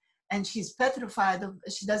abusive, and she's petrified.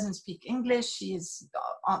 She doesn't speak English. She is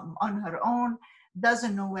on her own,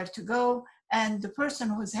 doesn't know where to go. And the person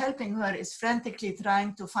who's helping her is frantically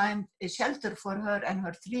trying to find a shelter for her and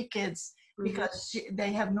her 3 kids because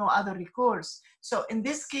they have no other recourse. So in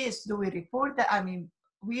this case, do we report that? I mean,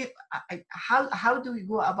 how do we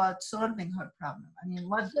go about solving her problem? I mean,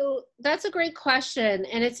 what? So that's a great question.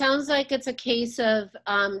 And it sounds like it's a case of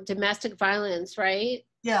domestic violence, right?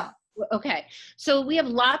 Yeah. Okay. So we have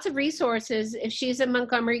lots of resources. If she's in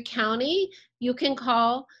Montgomery County, you can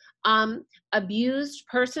call Abused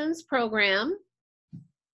Persons Program.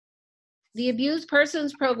 The Abused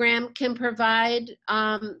Persons Program can provide,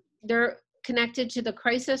 they're connected to the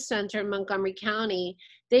Crisis Center in Montgomery County.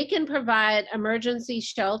 They can provide emergency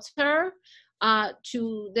shelter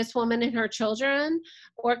to this woman and her children,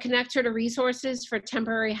 or connect her to resources for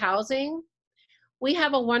temporary housing. We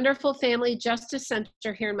have a wonderful family justice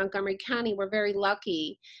center here in Montgomery County. We're very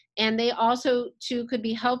lucky. And they also too could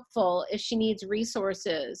be helpful if she needs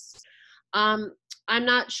resources. I'm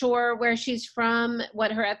not sure where she's from,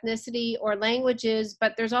 what her ethnicity or language is,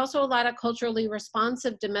 but there's also a lot of culturally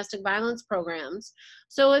responsive domestic violence programs.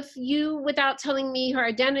 So if you, without telling me her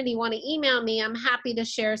identity, want to email me, I'm happy to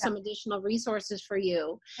share some additional resources for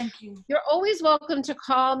you. Thank you. You're always welcome to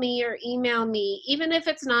call me or email me, even if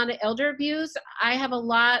it's not elder abuse. I have a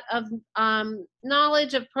lot of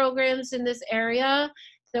knowledge of programs in this area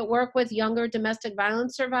that work with younger domestic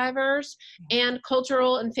violence survivors and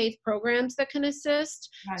cultural and faith programs that can assist.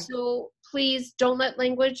 Right. So please don't let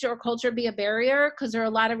language or culture be a barrier, because there are a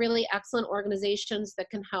lot of really excellent organizations that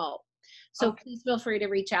can help. So please feel free to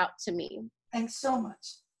reach out to me. Thanks so much.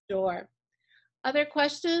 Sure. Other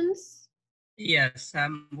questions? Yes,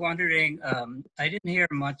 I'm wondering, I didn't hear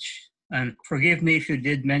much, and forgive me if you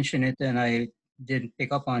did mention it and I didn't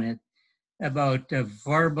pick up on it, about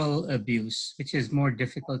verbal abuse, which is more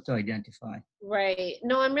difficult to identify. Right.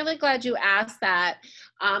 No, I'm really glad you asked that.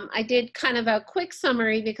 I did kind of a quick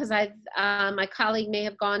summary because my colleague may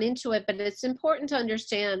have gone into it, but it's important to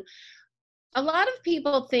understand. A lot of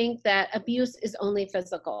people think that abuse is only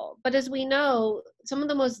physical, but as we know, some of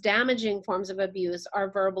the most damaging forms of abuse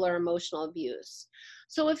are verbal or emotional abuse.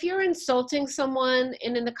 So if you're insulting someone,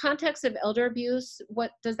 and in the context of elder abuse,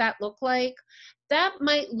 what does that look like? That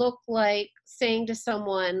might look like saying to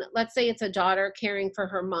someone, let's say it's a daughter caring for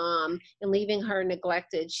her mom and leaving her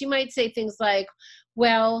neglected. She might say things like,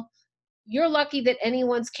 well, you're lucky that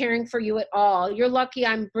anyone's caring for you at all. You're lucky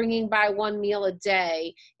I'm bringing by one meal a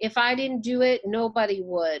day. If I didn't do it, nobody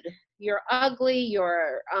would. You're ugly.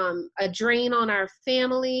 You're a drain on our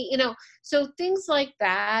family. You know, so things like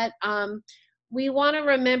that. We want to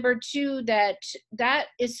remember too that that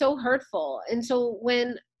is so hurtful. And so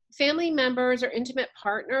when family members or intimate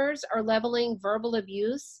partners are leveling verbal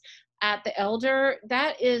abuse at the elder,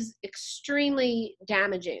 that is extremely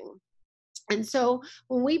damaging. And so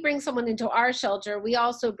when we bring someone into our shelter, we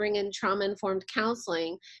also bring in trauma-informed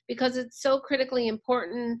counseling, because it's so critically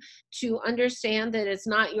important to understand that it's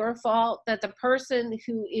not your fault, that the person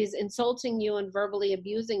who is insulting you and verbally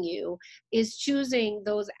abusing you is choosing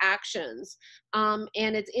those actions, and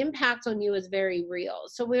its impact on you is very real.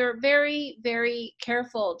 So we're very, very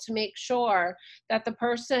careful to make sure that the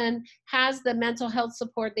person has the mental health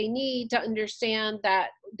support they need to understand that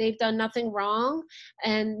they've done nothing wrong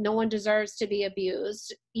and no one deserves to be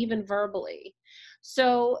abused, even verbally.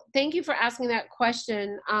 So thank you for asking that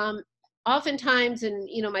question. Oftentimes, and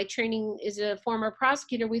you know, my training is a former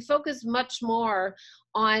prosecutor, we focus much more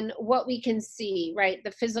on what we can see, right?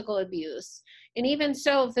 The physical abuse. And even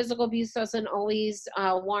so, physical abuse doesn't always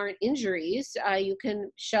warrant injuries. You can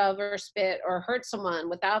shove or spit or hurt someone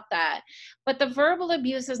without that. But the verbal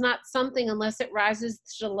abuse is not something, unless it rises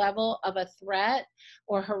to the level of a threat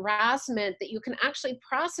or harassment, that you can actually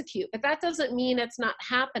prosecute. But that doesn't mean it's not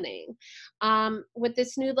happening. With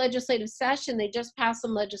this new legislative session, they just passed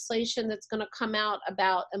some legislation that's going to come out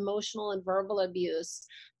about emotional and verbal abuse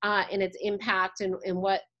and its impact, and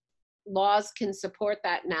what laws can support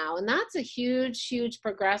that now. And that's a huge, huge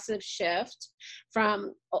progressive shift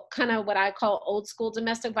from kind of what I call old school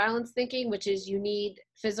domestic violence thinking, which is you need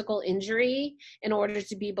physical injury in order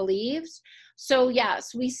to be believed. So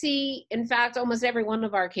yes, we see, in fact, almost every one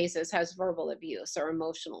of our cases has verbal abuse or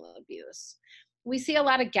emotional abuse. We see a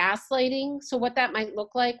lot of gaslighting. So what that might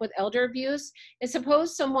look like with elder abuse is,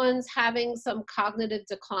 suppose someone's having some cognitive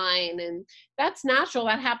decline, and that's natural.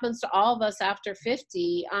 That happens to all of us after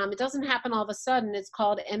 50. It doesn't happen all of a sudden. It's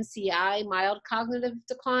called MCI, mild cognitive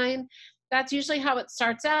decline. That's usually how it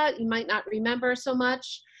starts out. You might not remember so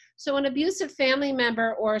much. So an abusive family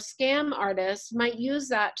member or a scam artist might use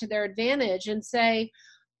that to their advantage and say,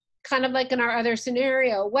 kind of like in our other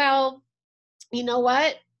scenario, well, you know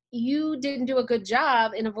what? You didn't do a good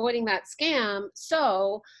job in avoiding that scam,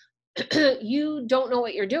 so you don't know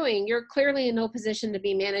what you're doing. You're clearly in no position to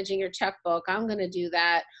be managing your checkbook. I'm going to do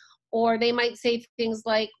that. Or they might say things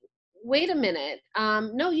like, wait a minute,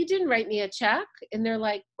 no, you didn't write me a check. And they're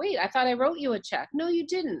like, wait, I thought I wrote you a check. No, you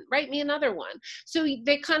didn't. Write me another one. So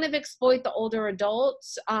they kind of exploit the older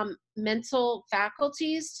adults' mental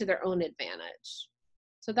faculties to their own advantage.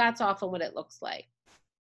 So that's often what it looks like.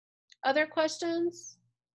 Other questions?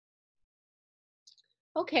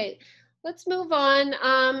 Okay, let's move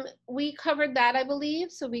on. We covered that, I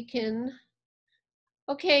believe, so we can.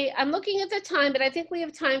 Okay, I'm looking at the time, but I think we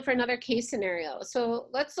have time for another case scenario. So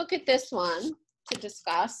let's look at this one to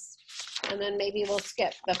discuss, and then maybe we'll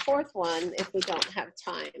skip the fourth one if we don't have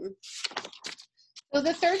time. So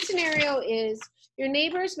the third scenario is, your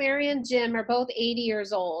neighbors, Mary and Jim, are both 80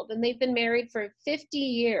 years old, and they've been married for 50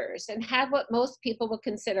 years and had what most people would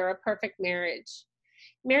consider a perfect marriage.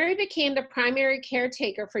 Mary became the primary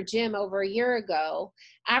caretaker for Jim over a year ago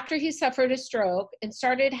after he suffered a stroke and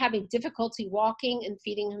started having difficulty walking and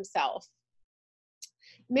feeding himself.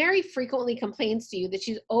 Mary frequently complains to you that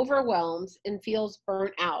she's overwhelmed and feels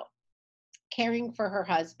burnt out caring for her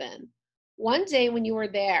husband. One day when you were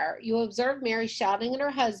there, you observed Mary shouting at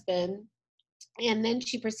her husband, and then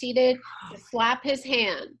she proceeded to slap his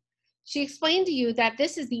hand. She explained to you that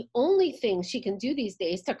this is the only thing she can do these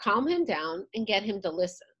days to calm him down and get him to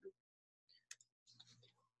listen.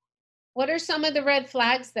 What are some of the red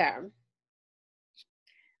flags there?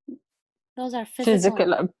 Those are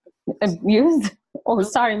physical abuse. Oh,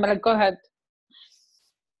 sorry, Malak, go ahead.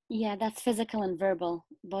 Yeah, that's physical and verbal,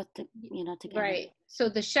 both, together. Right. So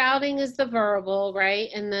the shouting is the verbal, right?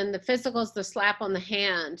 And then the physical is the slap on the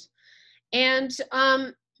hand. And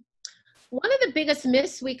one of the biggest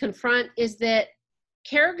myths we confront is that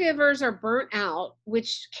caregivers are burnt out,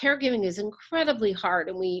 which caregiving is incredibly hard,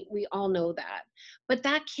 and we all know that. But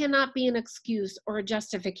that cannot be an excuse or a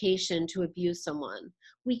justification to abuse someone.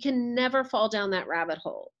 We can never fall down that rabbit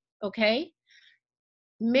hole, okay?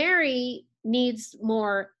 Mary needs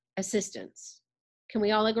more assistance. Can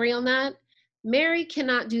we all agree on that? Mary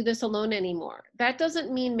cannot do this alone anymore. That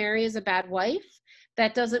doesn't mean Mary is a bad wife.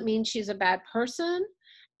 That doesn't mean she's a bad person.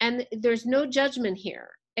 And there's no judgment here,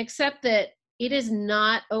 except that it is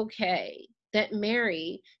not okay that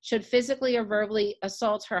Mary should physically or verbally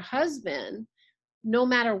assault her husband no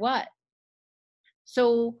matter what.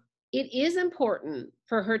 So it is important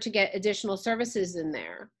for her to get additional services in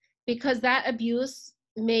there, because that abuse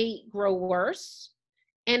may grow worse.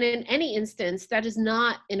 And in any instance, that is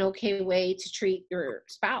not an okay way to treat your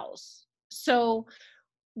spouse. So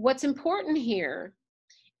what's important here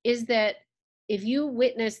is that if you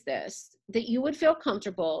witness this, that you would feel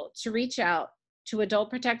comfortable to reach out to Adult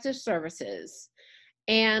Protective Services.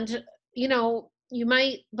 And, you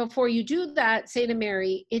might, before you do that, say to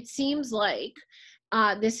Mary, it seems like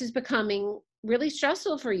this is becoming really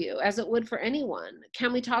stressful for you, as it would for anyone.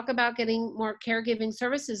 Can we talk about getting more caregiving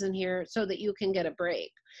services in here so that you can get a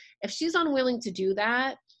break? If she's unwilling to do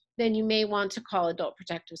that, then you may want to call Adult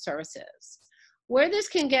Protective Services. Where this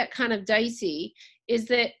can get kind of dicey is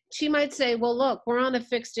that she might say, well, look, we're on a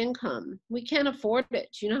fixed income. We can't afford it.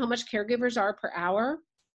 Do you know how much caregivers are per hour?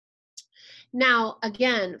 Now,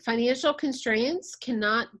 again, financial constraints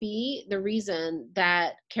cannot be the reason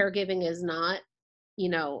that caregiving is not,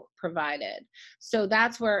 provided. So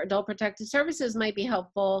that's where Adult Protective Services might be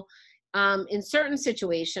helpful. In certain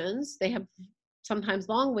situations, they have sometimes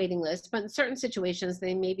long waiting lists, but in certain situations,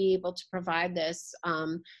 they may be able to provide this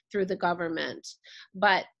through the government.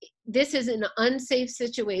 But this is an unsafe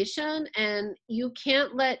situation, and you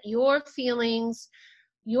can't let your feelings,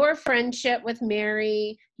 your friendship with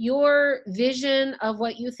Mary, your vision of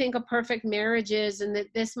what you think a perfect marriage is, and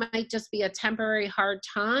that this might just be a temporary hard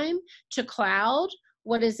time, to cloud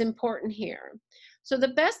what is important here. So the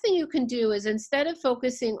best thing you can do is, instead of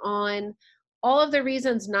focusing on all of the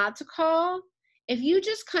reasons not to call, if you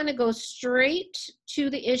just kind of go straight to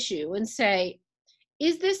the issue and say,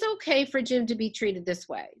 is this okay for Jim to be treated this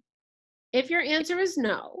way? If your answer is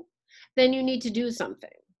no, then you need to do something.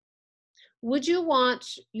 Would you want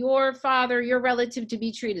your father, your relative, to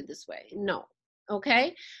be treated this way? No.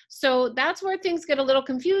 Okay? So that's where things get a little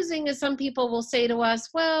confusing, is some people will say to us,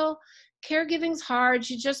 well, caregiving's hard.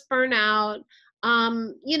 She just burned out.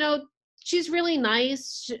 She's really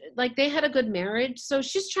nice. Like, they had a good marriage, so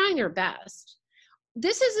she's trying her best.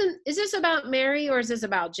 Is this about Mary, or is this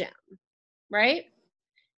about Jim? Right?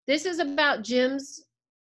 This is about Jim's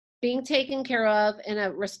being taken care of in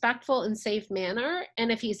a respectful and safe manner.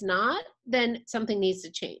 And if he's not, then something needs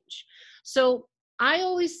to change. So I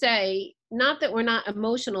always say, not that we're not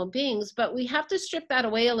emotional beings, but we have to strip that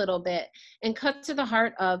away a little bit and cut to the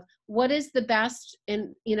heart of what is the best,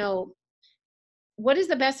 and what is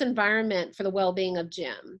the best environment for the well-being of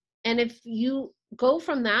Jim. And if you go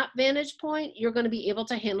from that vantage point, you're going to be able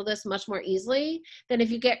to handle this much more easily than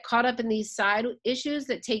if you get caught up in these side issues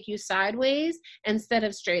that take you sideways instead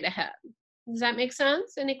of straight ahead. Does that make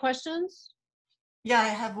sense? Any questions? Yeah, I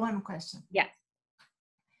have one question. Yes.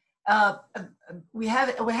 We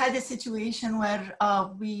had a situation where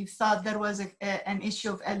we thought there was an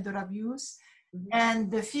issue of elder abuse,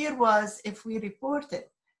 and the fear was, if we report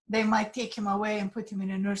it, they might take him away and put him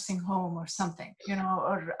in a nursing home or something,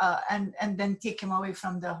 or and then take him away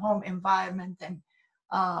from the home environment. And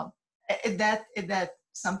is that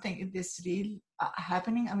something? Is this real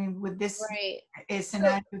happening? I mean, would this a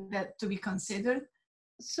scenario that to be considered?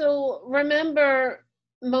 So remember,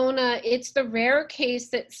 Mona, it's the rare case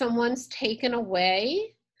that someone's taken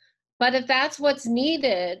away, but if that's what's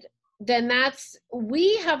needed, then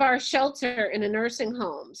we have our shelter in a nursing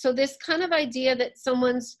home. So this kind of idea that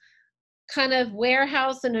someone's kind of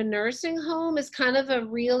warehouse in a nursing home is kind of a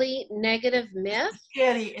really negative myth.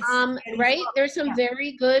 Scary. Right? There's some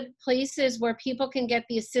very good places where people can get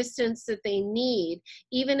the assistance that they need,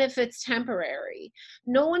 even if it's temporary.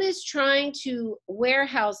 No one is trying to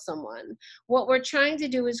warehouse someone. What we're trying to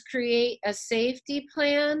do is create a safety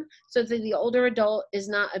plan so that the older adult is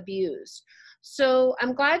not abused. So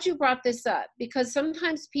I'm glad you brought this up, because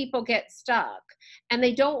sometimes people get stuck and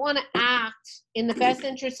they don't want to act in the best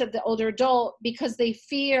interest of the older adult because they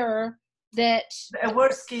fear that a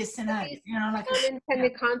worst case scenario, you know, like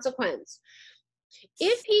unintended consequence.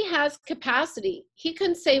 If he has capacity, he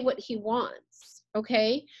can say what he wants,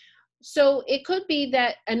 okay? So it could be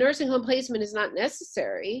that a nursing home placement is not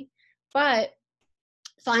necessary, but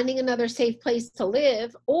finding another safe place to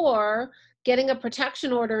live or getting a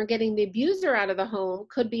protection order and getting the abuser out of the home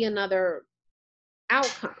could be another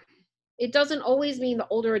outcome. It doesn't always mean the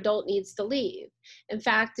older adult needs to leave. In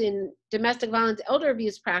fact, in domestic violence elder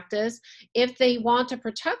abuse practice, if they want a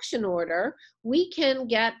protection order, we can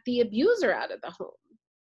get the abuser out of the home.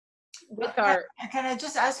 Can I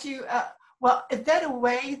just ask you, well, is there a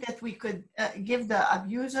way that we could give the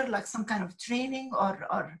abuser like some kind of training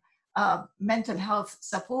or mental health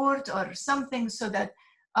support or something so that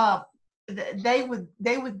they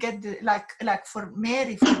would get the, like for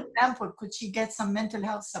Mary, for example, could she get some mental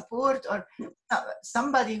health support or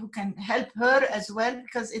somebody who can help her as well?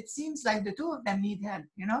 Because it seems like the two of them need help,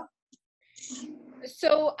 you know?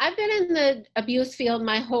 So I've been in the abuse field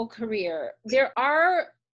my whole career. There are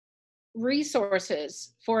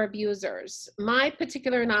resources for abusers. My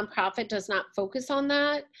particular nonprofit does not focus on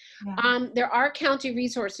that. Yeah. There are county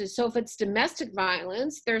resources. So if it's domestic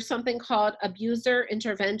violence, there's something called Abuser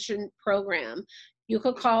Intervention Program. You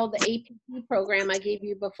could call the APP program I gave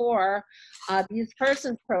you before, Abused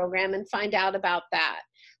Persons Program, and find out about that.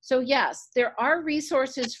 So yes, there are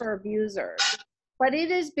resources for abusers, but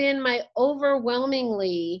it has been my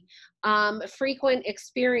overwhelmingly frequent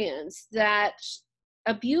experience that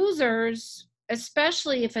abusers,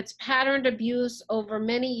 especially if it's patterned abuse over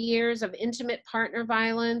many years of intimate partner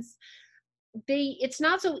violence, it's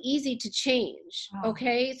not so easy to change,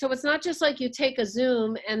 okay? So it's not just like you take a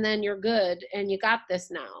Zoom and then you're good and you got this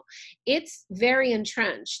now. It's very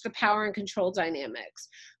entrenched, the power and control dynamics.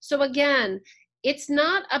 So again, it's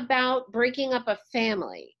not about breaking up a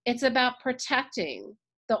family. It's about protecting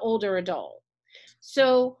the older adult.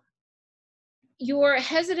 So your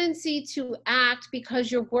hesitancy to act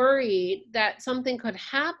because you're worried that something could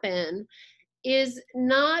happen is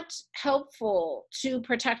not helpful to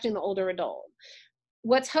protecting the older adult.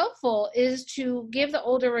 What's helpful is to give the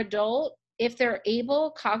older adult, if they're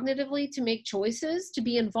able cognitively to make choices, to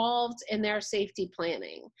be involved in their safety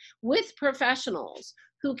planning with professionals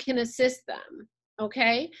who can assist them.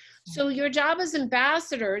 Okay, so your job as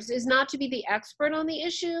ambassadors is not to be the expert on the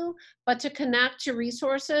issue, but to connect to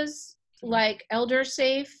resources like Elder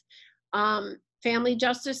Safe, Family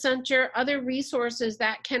Justice Center, other resources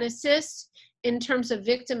that can assist in terms of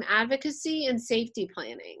victim advocacy and safety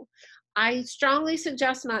planning. I strongly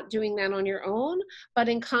suggest not doing that on your own, but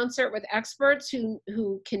in concert with experts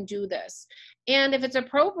who can do this. And if it's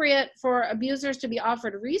appropriate for abusers to be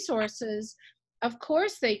offered resources, of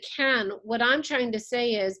course they can. What I'm trying to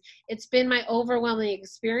say is it's been my overwhelming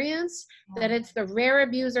experience that it's the rare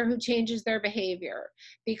abuser who changes their behavior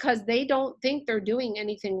because they don't think they're doing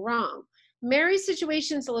anything wrong. Mary's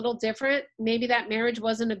situation is a little different. Maybe that marriage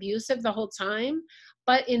wasn't abusive the whole time,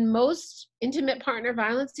 but in most intimate partner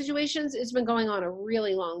violence situations, it's been going on a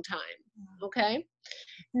really long time, okay?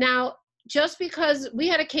 Now, just because we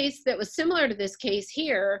had a case that was similar to this case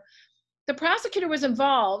here, the prosecutor was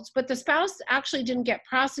involved, but the spouse actually didn't get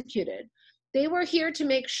prosecuted. They were here to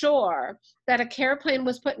make sure that a care plan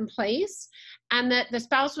was put in place and that the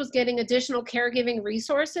spouse was getting additional caregiving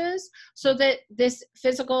resources so that this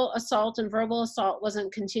physical assault and verbal assault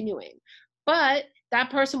wasn't continuing. But that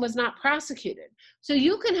person was not prosecuted. So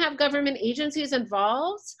you can have government agencies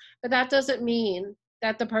involved, but that doesn't mean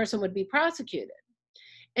that the person would be prosecuted.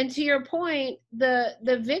 And to your point, the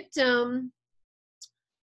victim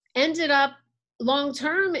ended up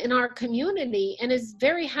long-term in our community and is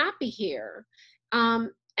very happy here.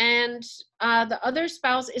 And the other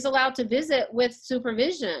spouse is allowed to visit with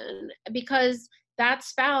supervision because that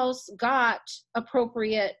spouse got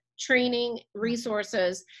appropriate training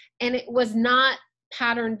resources, and it was not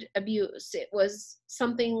patterned abuse. It was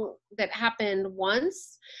something that happened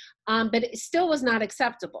once, but it still was not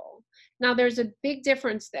acceptable. Now there's a big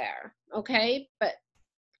difference there, okay? But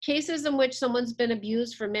cases in which someone's been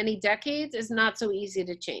abused for many decades is not so easy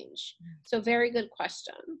to change. So very good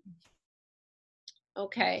question.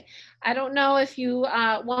 Okay, I don't know if you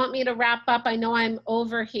want me to wrap up. I know I'm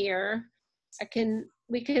over here.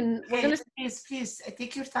 We're gonna. Please,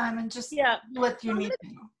 take your time and just Yeah. do what you need to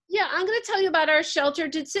do. Yeah, I'm gonna tell you about our shelter.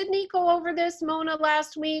 Did Sydney go over this, Mona,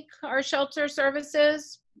 last week, our shelter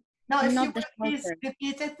services? No, if Not you the would please shelter.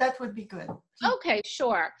 repeat it, that would be good. Okay,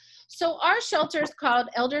 sure. So our shelter is called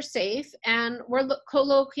Elder Safe, and we're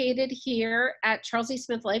co-located here at Charles E.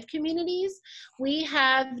 Smith Life Communities. We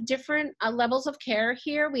have different levels of care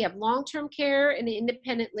here. We have long-term care and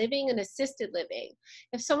independent living and assisted living.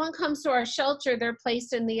 If someone comes to our shelter, they're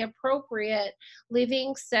placed in the appropriate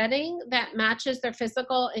living setting that matches their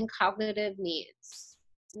physical and cognitive needs.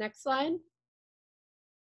 Next slide.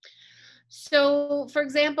 So, for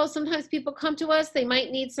example, sometimes people come to us, they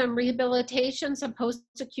might need some rehabilitation, some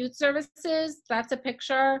post-acute services. That's a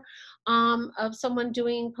picture of someone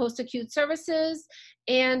doing post-acute services.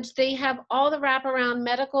 And they have all the wraparound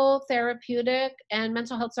medical, therapeutic, and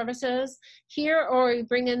mental health services here, or we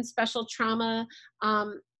bring in special trauma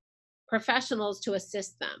professionals to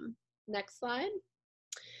assist them. Next slide.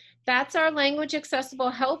 That's our language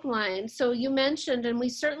accessible helpline. So you mentioned, and we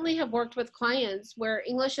certainly have worked with clients where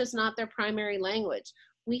English is not their primary language.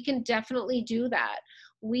 We can definitely do that.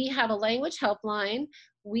 We have a language helpline.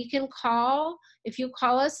 We can call. If you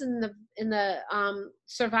call us and the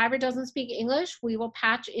survivor doesn't speak English, we will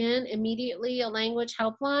patch in immediately a language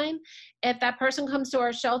helpline. If that person comes to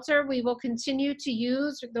our shelter, we will continue to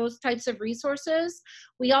use those types of resources.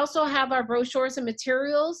 We also have our brochures and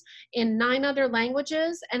materials in 9 other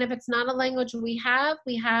languages. And if it's not a language we have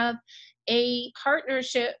a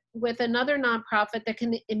partnership with another nonprofit that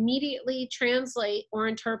can immediately translate or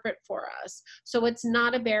interpret for us. So it's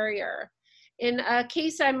not a barrier. In a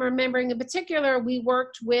case I'm remembering in particular, we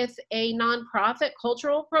worked with a nonprofit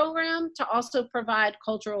cultural program to also provide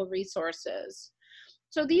cultural resources.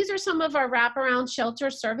 So these are some of our wraparound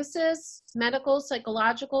shelter services: medical,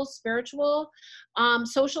 psychological, spiritual,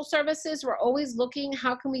 social services. We're always looking,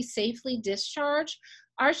 how can we safely discharge?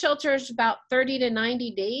 Our shelter is about 30 to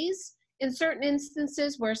 90 days. In certain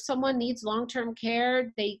instances where someone needs long-term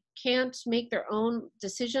care, they can't make their own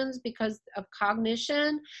decisions because of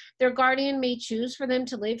cognition. Their guardian may choose for them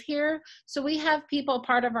to live here. So we have people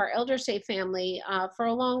part of our Elder Safe family for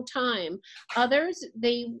a long time. Others,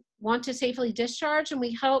 they want to safely discharge, and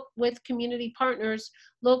we help with community partners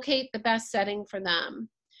locate the best setting for them.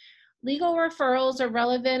 Legal referrals are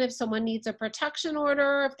relevant if someone needs a protection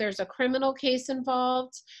order, if there's a criminal case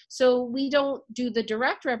involved. So we don't do the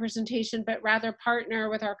direct representation, but rather partner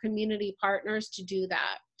with our community partners to do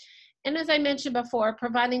that. And as I mentioned before,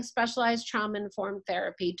 providing specialized trauma-informed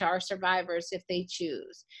therapy to our survivors if they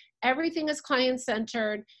choose. Everything is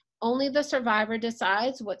client-centered. Only the survivor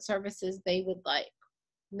decides what services they would like.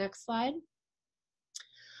 Next slide.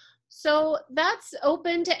 So that's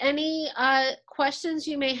open to any questions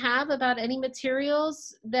you may have about any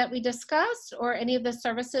materials that we discussed or any of the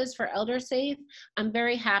services for Elder Safe. I'm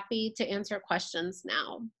very happy to answer questions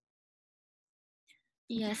now.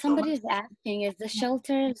 Yeah, somebody is asking, is the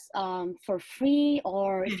shelters for free,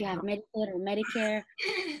 or if you have Medicaid or Medicare?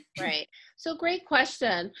 Right. So great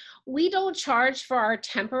question. We don't charge for our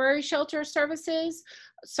temporary shelter services.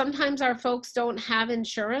 Sometimes our folks don't have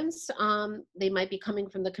insurance. They might be coming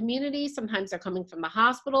from the community. Sometimes they're coming from the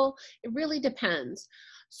hospital. It really depends.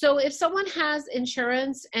 So if someone has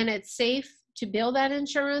insurance and it's safe to bill that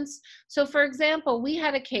insurance. So for example, we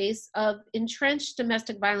had a case of entrenched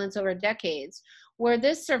domestic violence over decades, where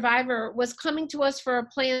this survivor was coming to us for a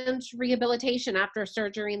planned rehabilitation after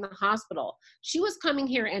surgery in the hospital. She was coming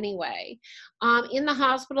here anyway. In the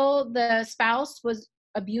hospital, the spouse was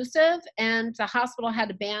abusive and the hospital had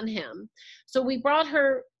to ban him. So we brought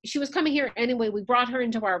her, she was coming here anyway, we brought her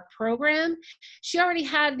into our program. She already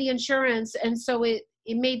had the insurance, and so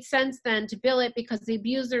it made sense then to bill it because the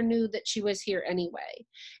abuser knew that she was here anyway.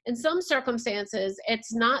 In some circumstances,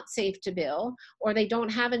 it's not safe to bill or they don't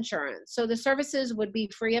have insurance. So the services would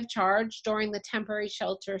be free of charge during the temporary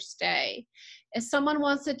shelter stay. If someone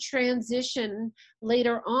wants to transition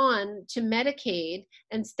later on to Medicaid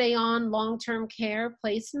and stay on long-term care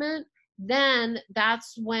placement, then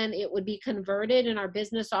that's when it would be converted, and our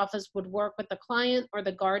business office would work with the client or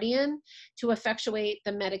the guardian to effectuate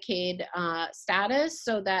the Medicaid status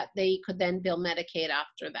so that they could then bill Medicaid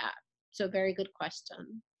after that. So very good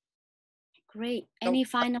question. Great. Any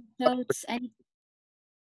final thoughts?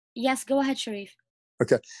 Yes, go ahead, Sharif.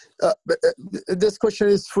 Okay. This question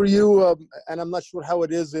is for you, and I'm not sure how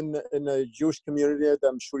it is in a Jewish community.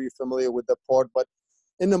 I'm sure you're familiar with that part, but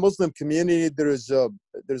in the Muslim community,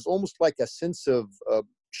 there's almost like a sense of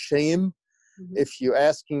shame if you're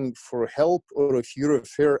asking for help or if you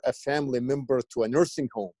refer a family member to a nursing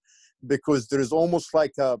home, because there's almost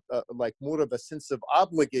like like more of a sense of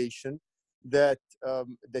obligation that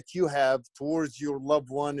that you have towards your loved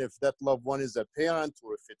one, if that loved one is a parent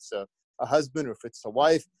or if it's a husband or if it's a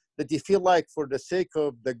wife, that you feel like for the sake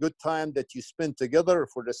of the good time that you spend together,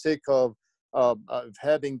 for the sake of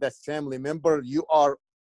having that family member, you are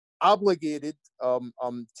obligated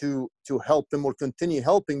to help them or continue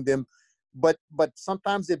helping them. But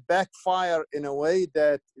sometimes it backfire in a way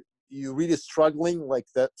that you're really struggling, like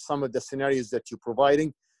that some of the scenarios that you're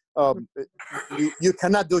providing. You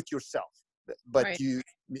cannot do it yourself, but Right.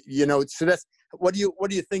 you know. So that's what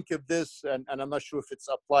do you think of this? And I'm not sure if it's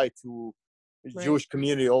applied to the Right. Jewish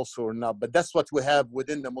community also or not, but that's what we have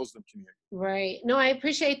within the Muslim community. Right. No, I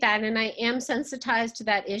appreciate that. And I am sensitized to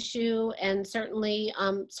that issue. And certainly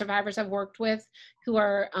survivors I've worked with who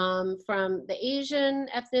are from the Asian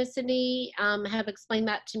ethnicity have explained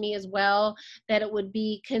that to me as well, that it would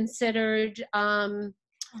be considered, I'm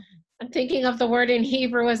thinking of the word in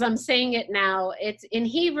Hebrew as I'm saying it now. It's in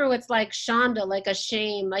Hebrew, it's like shanda, like a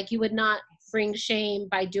shame, like you would not bring shame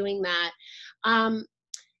by doing that.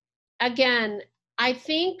 Again, I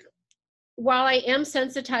think while I am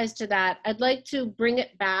sensitized to that, I'd like to bring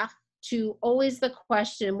it back to always the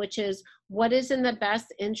question, which is what is in the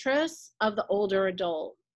best interest of the older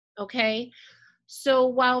adult, okay? So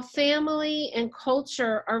while family and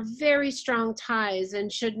culture are very strong ties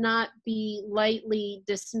and should not be lightly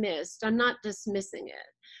dismissed, I'm not dismissing it.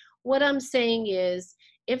 What I'm saying is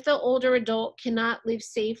if the older adult cannot live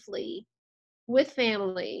safely with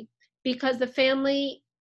family because the family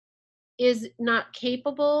is not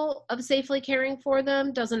capable of safely caring for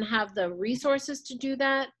them, doesn't have the resources to do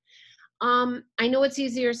that. I know it's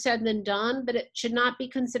easier said than done, but it should not be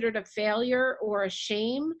considered a failure or a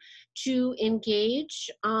shame to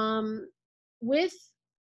engage with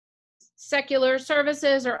secular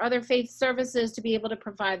services or other faith services to be able to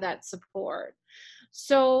provide that support.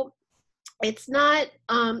 So it's not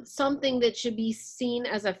something that should be seen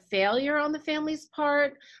as a failure on the family's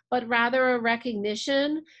part, but rather a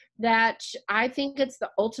recognition that I think it's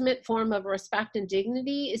the ultimate form of respect and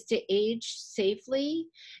dignity is to age safely.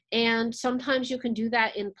 And sometimes you can do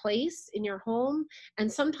that in place in your home.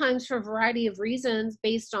 And sometimes for a variety of reasons,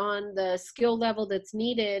 based on the skill level that's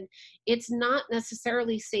needed, it's not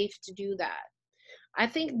necessarily safe to do that. I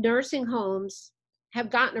think nursing homes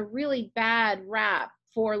have gotten a really bad rap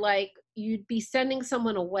for like, you'd be sending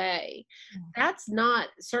someone away. That's not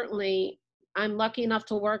certainly, I'm lucky enough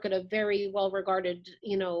to work at a very well-regarded,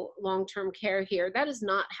 long-term care here. That is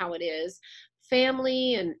not how it is.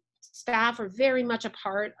 Family and staff are very much a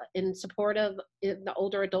part in support of the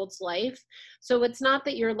older adult's life. So it's not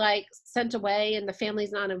that you're like sent away and the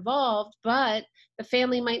family's not involved, but the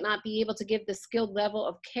family might not be able to give the skilled level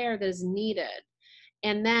of care that is needed.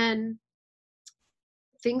 And then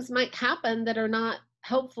things might happen that are not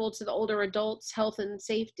helpful to the older adult's health and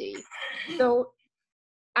safety. So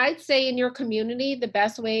I'd say in your community, the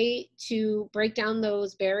best way to break down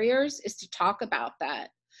those barriers is to talk about that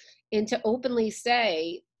and to openly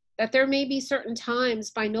say that there may be certain times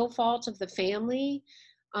by no fault of the family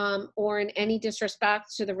or in any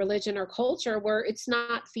disrespect to the religion or culture where it's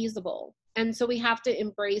not feasible. And so we have to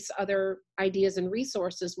embrace other ideas and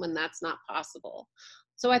resources when that's not possible.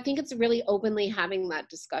 So I think it's really openly having that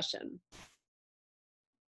discussion.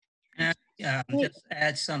 And just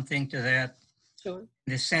add something to that. Sure.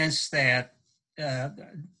 In the sense that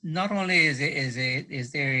not only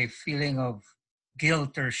is there a feeling of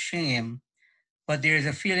guilt or shame, but there's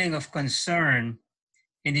a feeling of concern.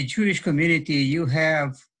 In the Jewish community, you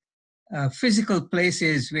have physical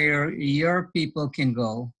places where your people can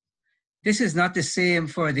go. This is not the same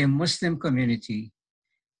for the Muslim community.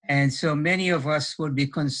 And so many of us would be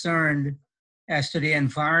concerned as to the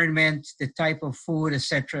environment, the type of food, et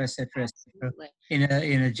cetera, in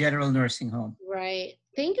a general nursing home. Right.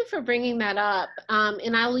 Thank you for bringing that up.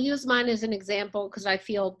 And I'll use mine as an example because I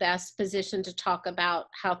feel best positioned to talk about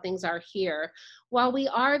how things are here. While we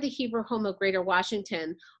are the Hebrew Home of Greater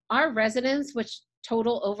Washington, our residents, which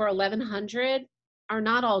total over 1,100, are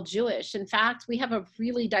not all Jewish. In fact, we have a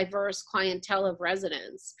really diverse clientele of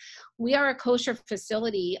residents. We are a kosher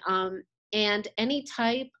facility, and any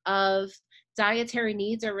type of dietary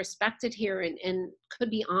needs are respected here and could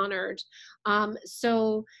be honored.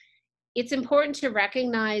 So it's important to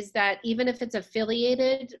recognize that even if it's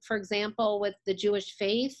affiliated, for example, with the Jewish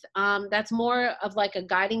faith, that's more of like a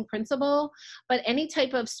guiding principle. But any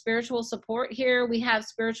type of spiritual support here, we have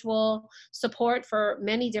spiritual support for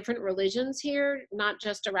many different religions here, not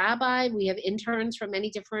just a rabbi. We have interns from many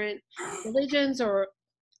different religions, or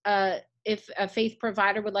if a faith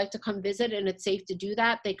provider would like to come visit and it's safe to do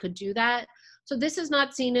that, they could do that. So this is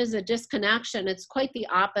not seen as a disconnection. It's quite the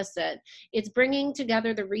opposite. It's bringing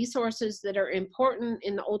together the resources that are important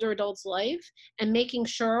in the older adult's life and making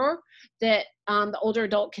sure that the older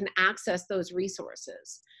adult can access those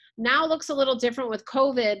resources. Now it looks a little different with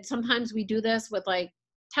COVID. Sometimes we do this with like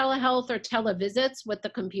telehealth or televisits with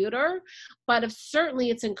the computer, but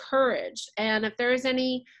certainly it's encouraged. And if there is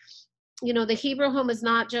any, you know, the Hebrew home is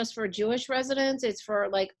not just for Jewish residents, it's for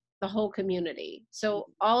like the whole community. So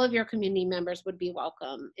all of your community members would be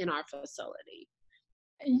welcome in our facility.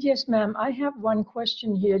 Yes, ma'am. I have one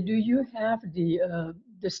question here. Do you have the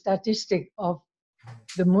statistic of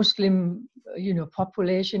the Muslim,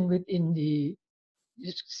 population within the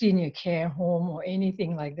senior care home or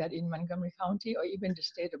anything like that in Montgomery County or even the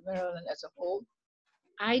state of Maryland as a whole?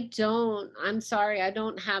 I don't, I'm sorry, I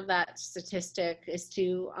don't have that statistic as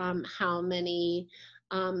to how many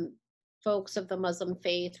folks of the Muslim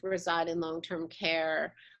faith reside in long-term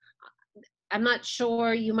care. I'm not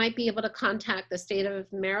sure. You might be able to contact the state of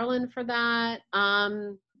Maryland for that.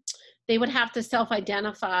 They would have to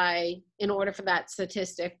self-identify in order for that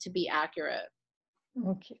statistic to be accurate.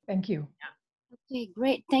 Okay, thank you. Yeah. Okay,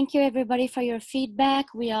 great. Thank you everybody for your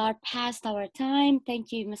feedback. We are past our time.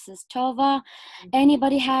 Thank you, Mrs. Tova.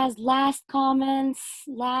 Anybody has last comments,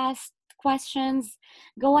 last questions?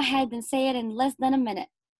 Go ahead and say it in less than a minute.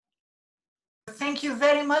 Thank you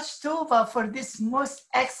very much, Tova, for this most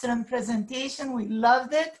excellent presentation. We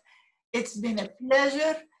loved it. It's been a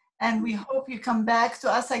pleasure, and we hope you come back to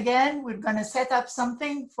us again. We're going to set up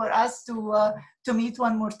something for us to meet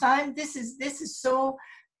one more time. This is so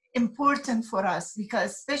important for us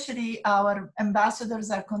because especially our ambassadors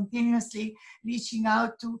are continuously reaching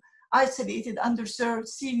out to isolated, underserved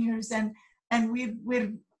seniors, and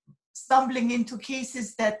we're stumbling into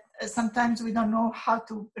cases that sometimes we don't know how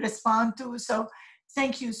to respond to. So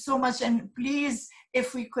thank you so much. And please,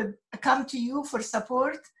 if we could come to you for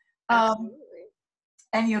support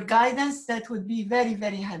and your guidance, that would be very,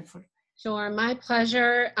 very helpful. Sure, my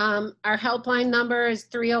pleasure. Our helpline number is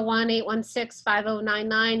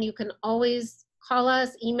 301-816-5099. You can always call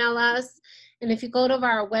us, email us. And if you go to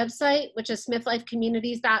our website, which is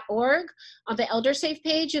smithlifecommunities.org, on the Elder Safe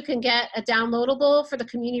page, you can get a downloadable for the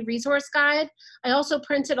community resource guide. I also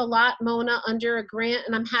printed a lot, Mona, under a grant,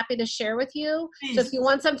 and I'm happy to share with you. Please. So if you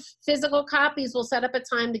want some physical copies, we'll set up a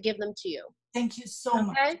time to give them to you. Thank you so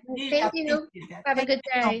much. Really Thank you. Have a good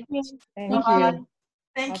day. Thank you. Thank you.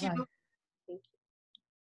 Thank you.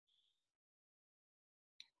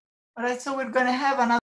 All right, so we're going to have another